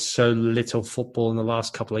played so little football in the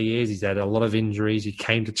last couple of years. He's had a lot of injuries. He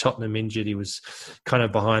came to Tottenham injured. He was kind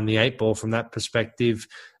of behind the eight ball from that perspective.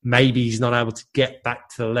 Maybe he's not able to get back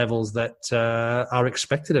to the levels that are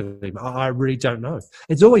expected of him. I really don't know.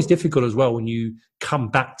 It's always difficult as well when you come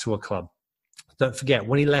back to a club. Don't forget,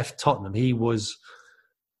 when he left Tottenham, he was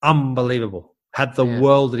unbelievable. Had the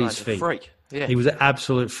world at his feet. Freak. Yeah. He was an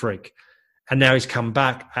absolute freak. And now he's come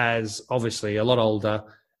back as obviously a lot older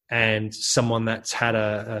and someone that's had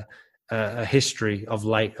a history of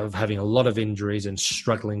late of having a lot of injuries and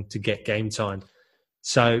struggling to get game time.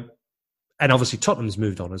 So, and obviously Tottenham's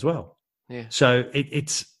moved on as well. Yeah. So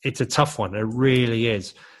it's a tough one. It really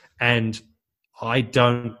is. And I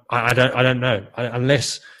don't know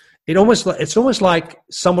unless it's almost like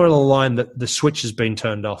somewhere along the line that the switch has been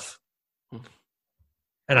turned off.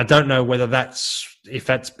 And I don't know whether if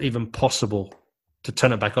that's even possible to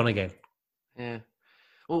turn it back on again. Yeah.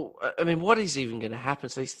 Well, I mean, what is even going to happen?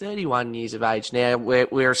 So he's 31 years of age now.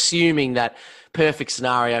 We're assuming that perfect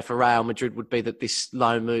scenario for Real Madrid would be that this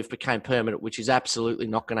loan move became permanent, which is absolutely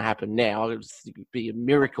not going to happen now. It would be a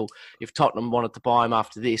miracle if Tottenham wanted to buy him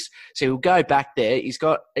after this. So he'll go back there. His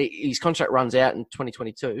contract runs out in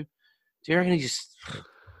 2022. Do you reckon he just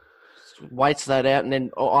waits that out and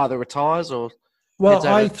then either retires or...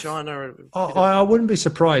 Well, China. I wouldn't be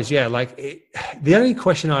surprised. Yeah, the only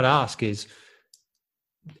question I'd ask is,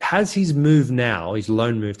 has his move now, his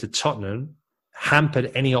loan move to Tottenham,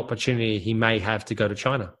 hampered any opportunity he may have to go to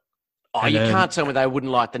China? Oh, you can't tell me they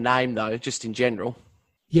wouldn't like the name though, just in general.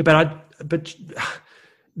 Yeah, but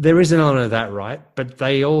there is an element of that, right? But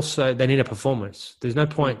they need a performance. There's no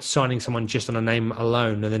point signing someone just on a name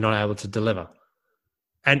alone and they're not able to deliver.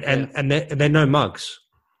 And they're no mugs.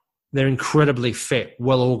 They're incredibly fit,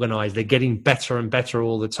 well organised. They're getting better and better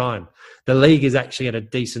all the time. The league is actually at a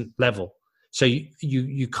decent level. So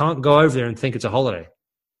you can't go over there and think it's a holiday.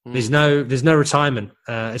 There's no retirement.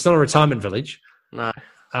 It's not a retirement village. No.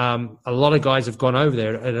 A lot of guys have gone over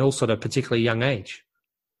there at also at a particularly young age.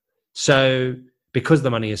 So because the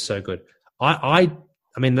money is so good, I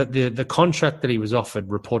mean the contract that he was offered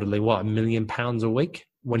reportedly £1 million a week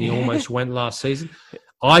when he almost went last season.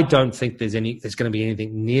 I don't think there's going to be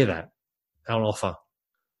anything near that on offer,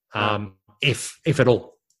 if at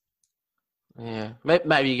all. Yeah,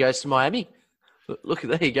 maybe he goes to Miami. Look,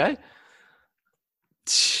 there you go.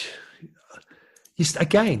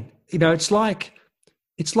 Again, it's like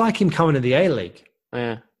him coming to the A-League.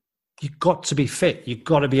 Yeah, you've got to be fit. You've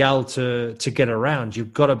got to be able to get around.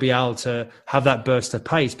 You've got to be able to have that burst of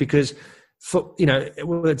pace because.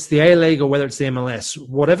 Whether it's the A-League or whether it's the MLS,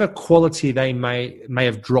 whatever quality they may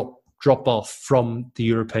have drop off from the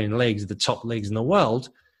European leagues, the top leagues in the world,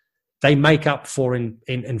 they make up for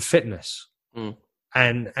in fitness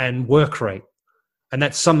and work rate, and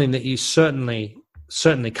that's something that you certainly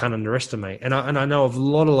can't underestimate. And I know of a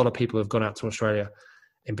lot of people who have gone out to Australia,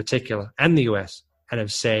 in particular, and the US, and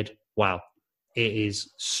have said, "Wow, it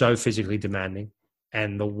is so physically demanding."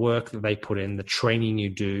 And the work that they put in, the training you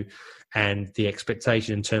do, and the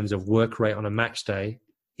expectation in terms of work rate on a match day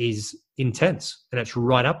is intense. And it's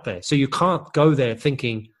right up there. So you can't go there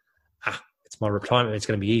thinking, it's my retirement, it's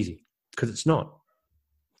going to be easy, because it's not.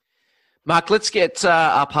 Mark, let's get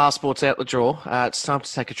our passports out the drawer. It's time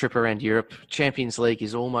to take a trip around Europe. Champions League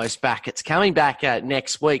is almost back. It's coming back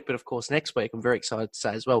next week. But, of course, next week, I'm very excited to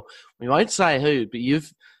say as well, we won't say who, but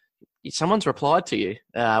someone's replied to you,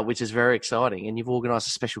 which is very exciting, and you've organised a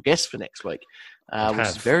special guest for next week, which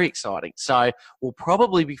is very exciting. So we'll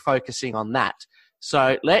probably be focusing on that.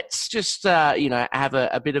 So let's just, have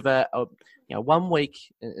a bit of a 1 week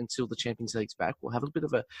until the Champions League's back. We'll have a bit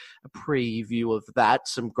of a preview of that.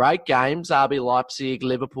 Some great games: RB Leipzig,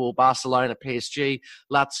 Liverpool, Barcelona, PSG,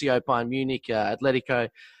 Lazio, Bayern Munich, Atletico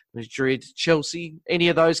Madrid, Chelsea. Any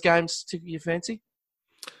of those games tickle your fancy?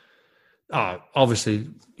 Obviously,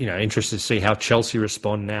 interested to see how Chelsea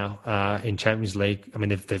respond now in Champions League. I mean,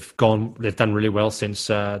 they've done really well since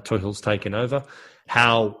Tuchel's taken over.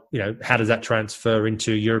 How does that transfer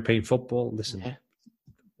into European football? Listen,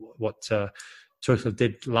 what Tuchel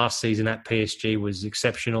did last season at PSG was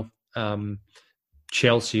exceptional.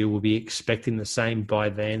 Chelsea will be expecting the same by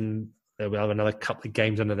then. They will have another couple of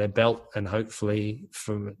games under their belt, and hopefully,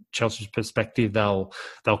 from Chelsea's perspective, they'll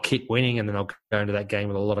keep winning, and then they'll go into that game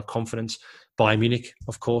with a lot of confidence. Bayern Munich,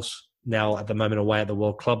 of course, now at the moment away at the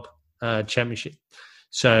World Club Championship,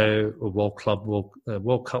 so World Cup.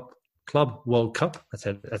 That's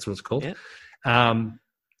what it's called. Yeah.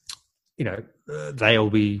 They'll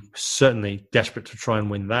be certainly desperate to try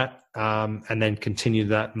and win that, and then continue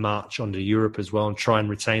that march onto Europe as well, and try and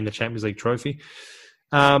retain the Champions League trophy.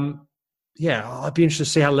 I'd be interested to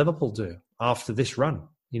see how Liverpool do after this run.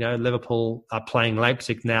 Liverpool are playing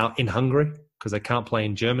Leipzig now in Hungary because they can't play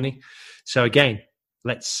in Germany. So again,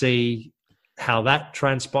 let's see how that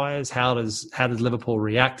transpires. How does Liverpool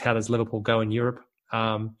react? How does Liverpool go in Europe?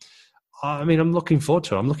 I'm looking forward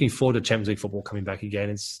to it. I'm looking forward to Champions League football coming back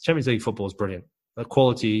again. Champions League football is brilliant. The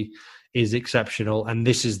quality is exceptional, and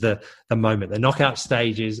this is the moment. The knockout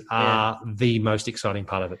stages are the most exciting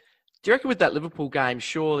part of it. Do you reckon with that Liverpool game,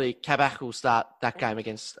 surely Kabak will start that game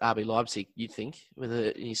against RB Leipzig, you'd think, with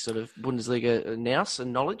any sort of Bundesliga nous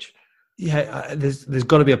and knowledge? Yeah, there's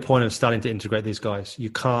got to be a point of starting to integrate these guys. You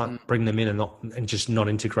can't bring them in and just not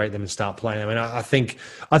integrate them and start playing. I mean, I think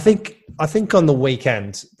on the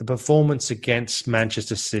weekend, the performance against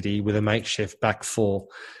Manchester City with a makeshift back four,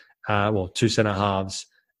 two centre halves,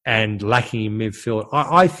 and lacking in midfield,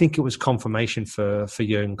 I think it was confirmation for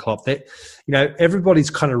Jurgen Klopp that, everybody's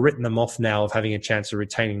kind of written them off now of having a chance of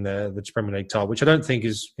retaining the Premier League title, which I don't think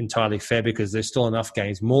is entirely fair because there's still enough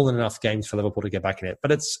games, more than enough games for Liverpool to get back in it.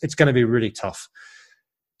 But it's going to be really tough.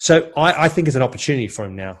 So I think it's an opportunity for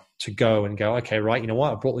him now to go, okay, right, you know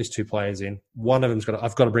what? I brought these two players in. One of them's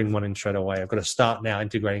I've got to bring one in straight away. I've got to start now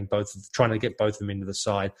integrating both, trying to get both of them into the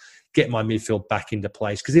side, get my midfield back into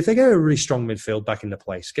place. Because if they get a really strong midfield back into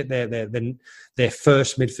place, get their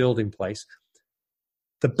first midfield in place,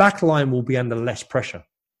 the back line will be under less pressure.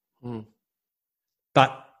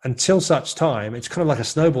 But until such time, it's kind of like a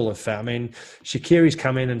snowball effect. I mean, Shaqiri's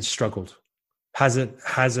come in and struggled. Hasn't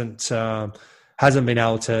been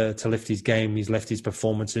able to lift his game. He's left his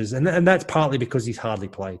performances. And that's partly because he's hardly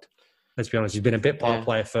played. Let's be honest. He's been a bit part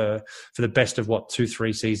player for the best of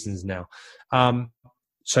 2-3 seasons now.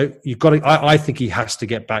 So you've got to, I think he has to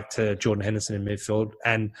get back to Jordan Henderson in midfield.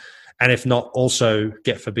 And if not, also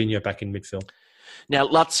get Fabinho back in midfield. Now,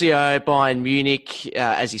 Lazio, Bayern Munich,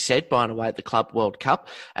 as you said, Bayern away at the Club World Cup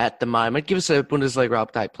at the moment. Give us a Bundesliga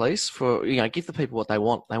update, please, for give the people what they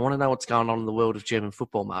want. They want to know what's going on in the world of German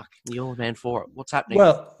football, Mark. You're the man for it. What's happening?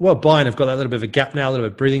 Well, Bayern have got that little bit of a gap now, a little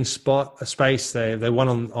bit of breathing space. They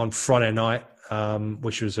won on Friday night,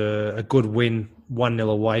 which was a good win, 1-0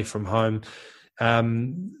 away from home.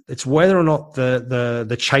 It's whether or not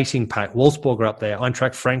the chasing pack, Wolfsburg are up there,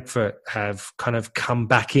 Eintracht Frankfurt have kind of come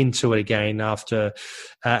back into it again after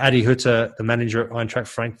Adi Hütter, the manager at Eintracht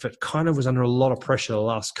Frankfurt, kind of was under a lot of pressure the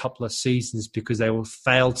last couple of seasons because they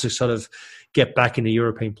failed to sort of get back into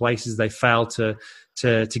European places. They failed to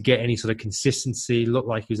get any sort of consistency. Looked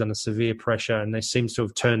like he was under severe pressure, and they seem to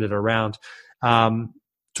have turned it around.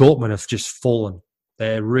 Dortmund have just fallen.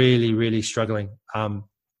 They're really, really struggling.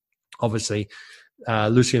 Obviously,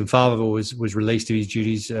 Lucien Favre was released to his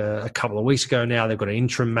duties a couple of weeks ago now. They've got an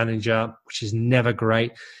interim manager, which is never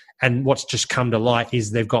great. And what's just come to light is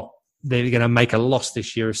they're going to make a loss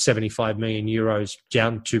this year of 75 million euros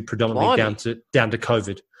down to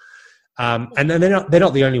COVID. And then they're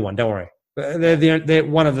not the only one. Don't worry. They're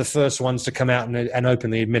one of the first ones to come out and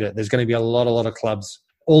openly admit it. There's going to be a lot of clubs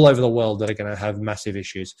all over the world that are going to have massive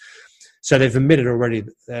issues. So they've admitted already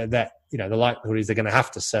that the likelihood is they're going to have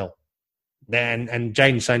to sell. And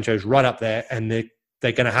Jadon Sancho's right up there, and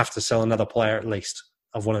they're going to have to sell another player at least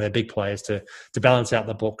of one of their big players to balance out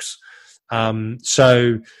the books.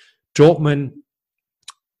 So Dortmund,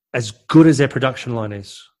 as good as their production line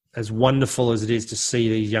is, as wonderful as it is to see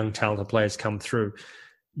these young talented players come through,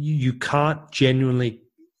 you can't genuinely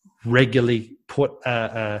regularly put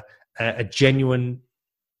a genuine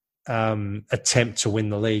attempt to win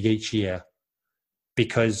the league each year,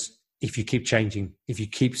 because if you keep changing, if you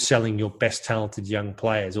keep selling your best talented young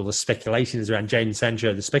players, or the speculation is around Jadon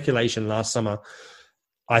Sancho, the speculation last summer,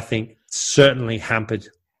 I think certainly hampered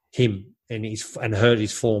him and hurt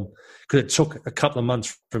his form, because it took a couple of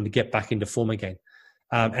months for him to get back into form again.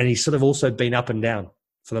 And he's sort of also been up and down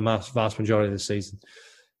for the vast majority of the season.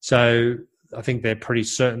 So I think they're pretty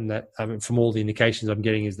certain that, from all the indications I'm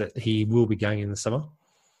getting, is that he will be going in the summer.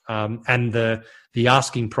 And the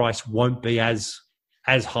asking price won't be as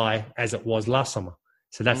high as it was last summer.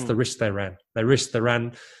 So that's the risk they ran. The risk they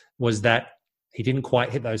ran was that he didn't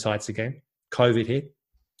quite hit those heights again. COVID hit.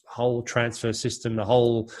 The whole transfer system, the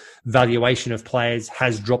whole valuation of players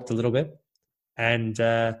has dropped a little bit. And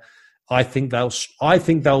I think they'll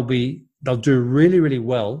do really, really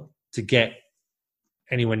well to get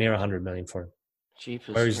anywhere near 100 million for him.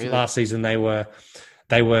 Jeepers, whereas really? last season they were,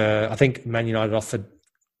 I think Man United offered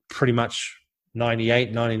pretty much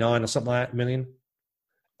 98, 99 or something like that million.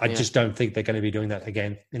 I just don't think they're going to be doing that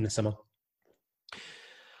again in the summer.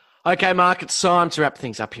 Okay, Mark, it's time to wrap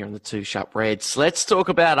things up here on the Two Sharp Reds. Let's talk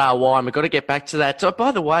about our wine. We've got to get back to that. Oh,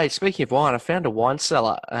 by the way, speaking of wine, I found a wine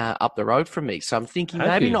cellar up the road from me. So I'm thinking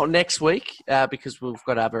not next week because we've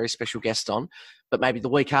got our very special guest on, but maybe the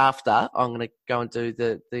week after I'm going to go and do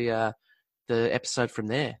the episode from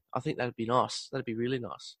there. I think that'd be nice. That'd be really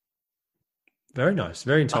nice. Very nice.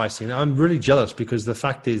 Very enticing. I'm really jealous because the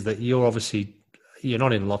fact is that you're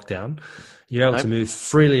not in lockdown. You're able to move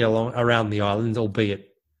freely around the island, albeit,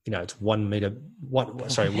 it's 1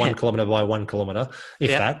 kilometre by 1 kilometre, if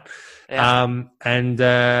that.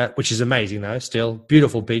 Yeah. Which is amazing though. Still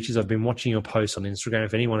beautiful beaches. I've been watching your posts on Instagram.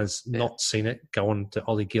 If anyone has not seen it, go on to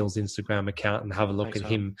Ollie Gill's Instagram account and have a look at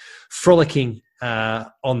him frolicking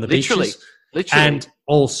on the beaches. Literally. And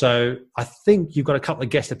also, I think you've got a couple of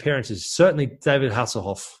guest appearances. Certainly David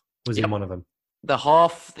Hasselhoff was in one of them. The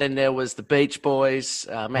Hoff, then there was the Beach Boys,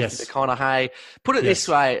 Matthew McConaughey. Put it this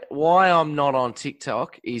way, why I'm not on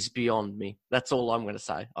TikTok is beyond me. That's all I'm going to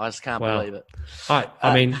say. I just can't believe it.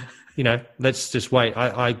 I mean, let's just wait.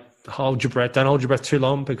 I hold your breath. Don't hold your breath too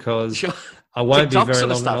long because I won't be very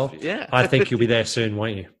long at all. Yeah. I think you'll be there soon,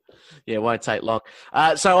 won't you? Yeah, it won't take long.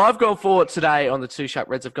 So I've gone for today on the Two Sharp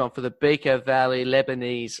Reds. I've gone for the Beeka Valley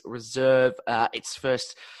Lebanese Reserve. It's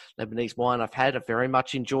first Lebanese wine I've had. I've very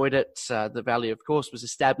much enjoyed it. The valley, of course, was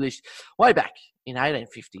established way back in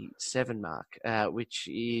 1857, Mark, which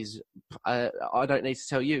is, I don't need to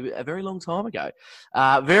tell you, a very long time ago.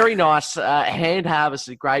 Very nice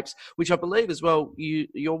hand-harvested grapes, which I believe as well,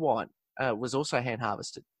 your wine was also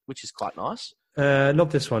hand-harvested, which is quite nice. Not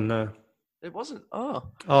this one, no. It wasn't.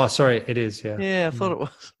 Oh, sorry. It is. Yeah. Yeah, I thought it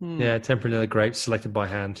was. Yeah, temporary grapes selected by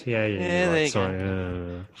hand. Yeah. There right. you Sorry.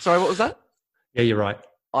 go. Sorry, what was that? Yeah, you're right.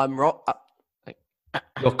 I'm right.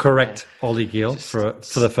 You're correct, Ollie Gill, for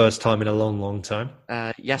the first time in a long, long time.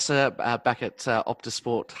 Yasser, back at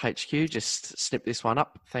Optisport HQ, just snip this one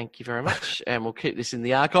up. Thank you very much. And we'll keep this in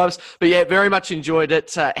the archives. But yeah, very much enjoyed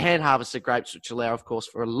it. Hand-harvested grapes, which allow, of course,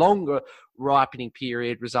 for a longer ripening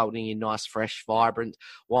period, resulting in nice, fresh, vibrant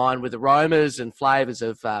wine with aromas and flavours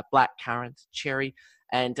of black currant, cherry.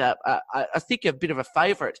 And I think a bit of a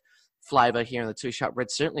favourite flavour here in the Two Sharp Red,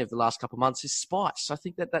 certainly of the last couple of months, is spice. I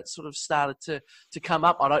think that sort of started to come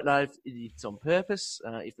up. I don't know if it's on purpose,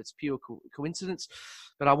 if it's pure coincidence,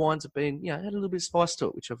 but our wines have been, had a little bit of spice to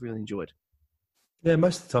it, which I've really enjoyed. Yeah,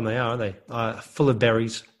 most of the time they are, aren't they? Full of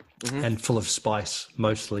berries and full of spice,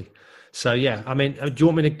 mostly. So, yeah, I mean, do you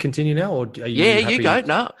want me to continue now? Or are you happy? You go.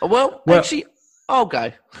 No. Well, actually, I'll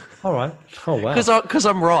go. All right. Oh, wow. Because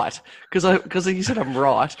I'm right. Because you said I'm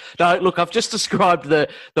right. No, look, I've just described the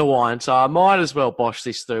wine, so I might as well bosh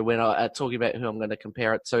this through when I'm talking about who I'm going to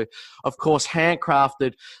compare it to. Of course,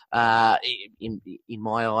 handcrafted, in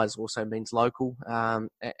my eyes, also means local.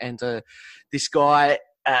 And this guy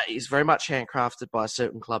is very much handcrafted by a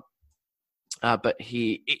certain club, but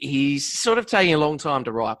he's sort of taking a long time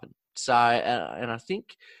to ripen. So, and I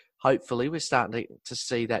think hopefully we're starting to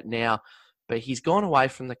see that now. But he's gone away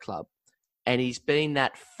from the club and he's been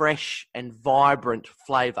that fresh and vibrant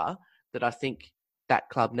flavour that I think that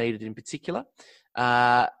club needed in particular.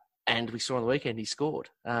 And we saw on the weekend he scored.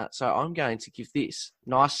 So I'm going to give this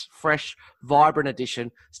nice, fresh, vibrant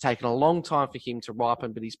addition. It's taken a long time for him to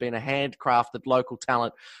ripen, but he's been a handcrafted local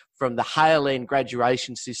talent from the Hale End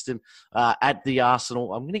graduation system at the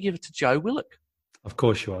Arsenal. I'm going to give it to Joe Willock. Of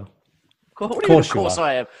course you are. Of course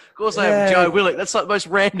I am. Of course I am Joe Willock. That's like the most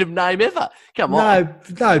random name ever. Come on.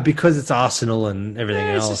 No, because it's Arsenal and everything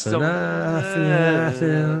else. And,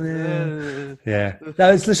 yeah.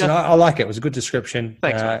 No, listen, I like it. It was a good description.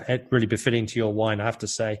 Thanks, it really befitting to your wine, I have to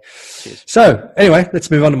say. Cheers. So, anyway, let's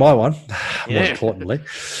move on to my one, more importantly.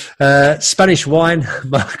 Spanish wine,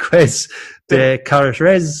 Marqués de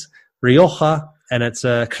Carreras, Rioja, and it's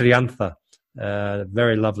Crianza.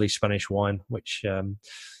 Very lovely Spanish wine, which...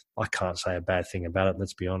 I can't say a bad thing about it,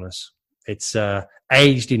 let's be honest. It's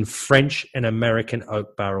aged in French and American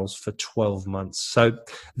oak barrels for 12 months. So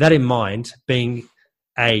that in mind, being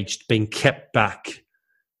aged, being kept back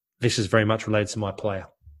this is very much related to my player.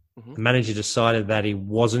 Mm-hmm. The manager decided that he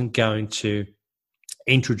wasn't going to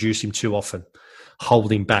introduce him too often,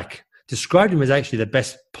 hold him back. Described him as actually the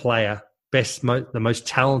best player, the most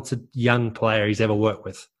talented young player he's ever worked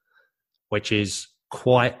with, which is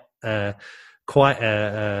quite an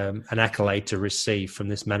accolade to receive from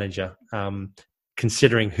this manager,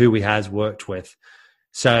 considering who he has worked with.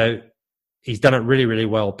 So he's done it really, really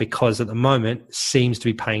well because at the moment seems to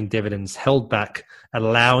be paying dividends, held back,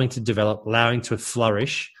 allowing to develop, allowing to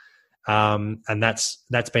flourish. And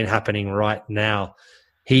that's been happening right now.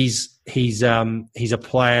 He's a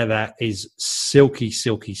player that is silky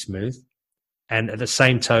smooth, and at the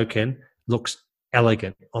same token looks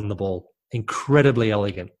elegant on the ball, incredibly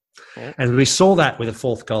elegant. Yeah. And we saw that with the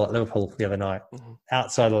fourth goal at Liverpool the other night. Mm-hmm.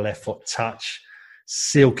 Outside the left foot touch,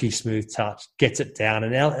 silky smooth touch, gets it down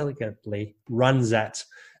and elegantly runs at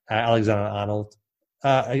Alexander-Arnold.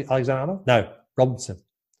 Robinson.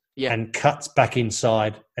 Yeah. And cuts back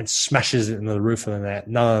inside and smashes it into the roof of the net,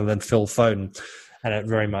 none other than Phil Foden. And it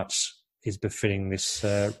very much is befitting this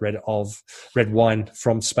red wine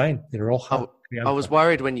from Spain. They're all I was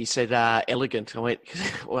worried when you said elegant. I went,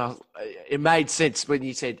 well, it made sense when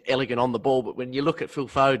you said elegant on the ball, but when you look at Phil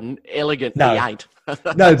Foden, elegant he ain't.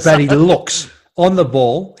 No, but he looks on the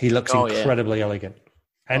ball. He looks incredibly elegant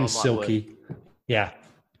and silky. Yeah,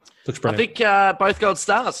 looks brilliant. I think both gold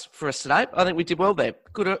stars for us today. I think we did well there.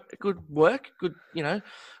 Good work. Good,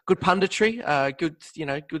 good punditry.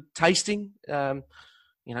 Good tasting.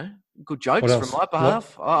 Good jokes from my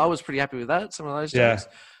behalf. I was pretty happy with that. Some of those jokes.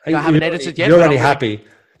 I haven't edited yet. You're already happy.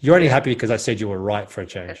 You're only happy because I said you were right for a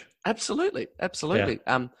change. Absolutely.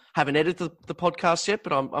 Yeah. Haven't edited the podcast yet,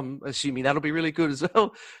 but I'm assuming that'll be really good as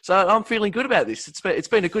well. So I'm feeling good about this. It's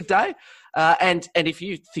been a good day, and if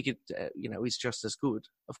you think it is just as good,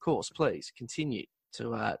 of course, please continue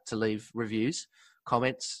to leave reviews,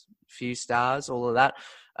 comments, few stars, all of that.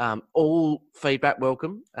 All feedback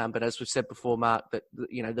welcome, but as we've said before, Mark, that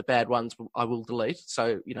the bad ones I will delete.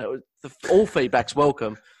 So all feedback's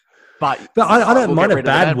welcome. But I don't mind a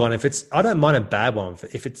bad one if it's. I don't mind a bad one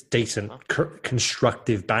if it's decent,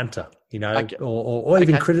 constructive banter, or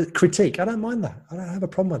even critique. I don't mind that. I don't have a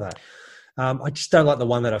problem with that. I just don't like the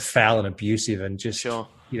one that are foul and abusive and just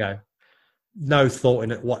no thought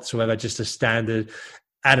in it whatsoever. Just a standard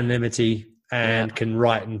anonymity and can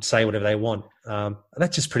write and say whatever they want.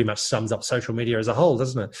 That just pretty much sums up social media as a whole,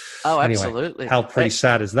 doesn't it? Oh, anyway, absolutely. How pretty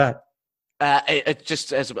sad is that? It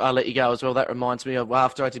just, as I let you go as well, that reminds me of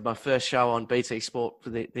after I did my first show on BT Sport for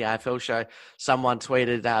the AFL show, someone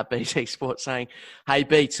tweeted BT Sport saying, "Hey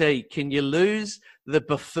BT, can you lose the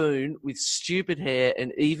buffoon with stupid hair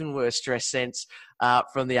and even worse dress sense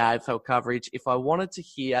from the AFL coverage? If I wanted to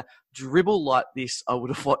hear dribble like this, I would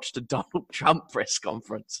have watched a Donald Trump press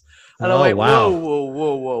conference." And I went, wow.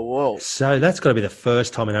 Whoa. So that's got to be the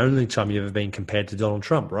first time and only time you've ever been compared to Donald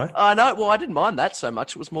Trump, right? I know. Well, I didn't mind that so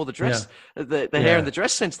much. It was more the dress, the hair and the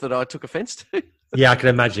dress sense that I took offence to. Yeah, I can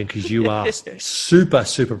imagine because you are super,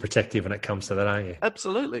 super protective when it comes to that, aren't you?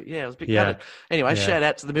 Absolutely. Yeah, I was a bit gutted. Anyway, shout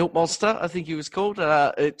out to the Milk Monster, I think he was called.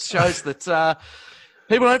 It shows that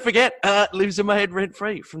people don't forget, lives in my head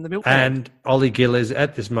rent-free from the Milk And Ollie Gill is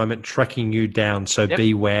at this moment tracking you down, so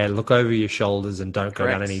beware. Look over your shoulders and don't go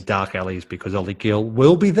down any dark alleys because Ollie Gill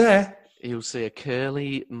will be there. You'll see a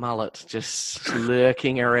curly mullet just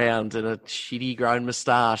lurking around and a shitty grown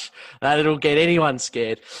moustache. That'll get anyone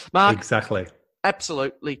scared. Mark. Exactly.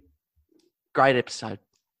 Absolutely great episode.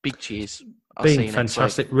 Big cheers. I'll see you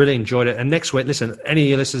fantastic. Really enjoyed it. And next week, listen, any of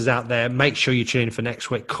your listeners out there, make sure you tune in for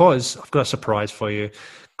next week because I've got a surprise for you.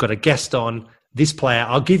 Got a guest on. This player,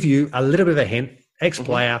 I'll give you a little bit of a hint.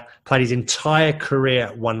 Ex-player, played his entire career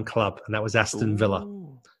at one club, and that was Aston Villa.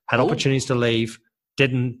 Had opportunities to leave,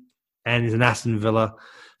 didn't, and he's an Aston Villa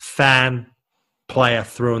fan, player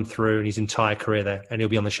through and through in his entire career there. And he'll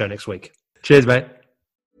be on the show next week. Cheers, mate.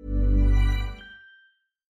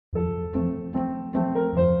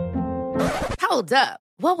 Hold up.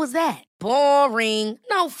 What was that? Boring.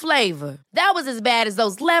 No flavor. That was as bad as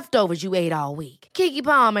those leftovers you ate all week. Keke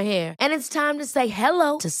Palmer here. And it's time to say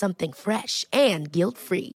hello to something fresh and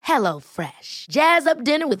guilt-free. Hello Fresh. Jazz up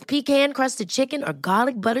dinner with pecan-crusted chicken or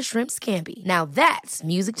garlic butter shrimp scampi. Now that's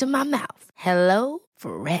music to my mouth. Hello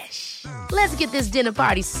Fresh. Let's get this dinner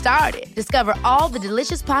party started. Discover all the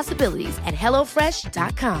delicious possibilities at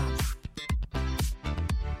HelloFresh.com.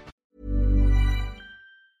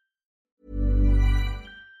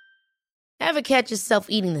 Ever catch yourself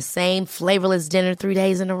eating the same flavorless dinner 3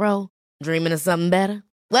 days in a row? Dreaming of something better?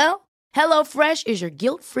 Well, HelloFresh is your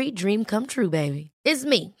guilt-free dream come true, baby. It's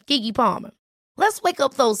me, Keke Palmer. Let's wake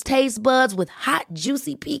up those taste buds with hot,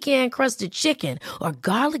 juicy pecan-crusted chicken or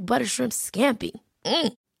garlic butter shrimp scampi.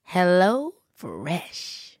 Hello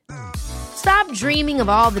Fresh. Stop dreaming of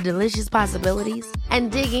all the delicious possibilities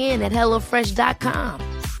and dig in at HelloFresh.com.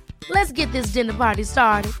 Let's get this dinner party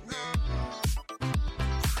started.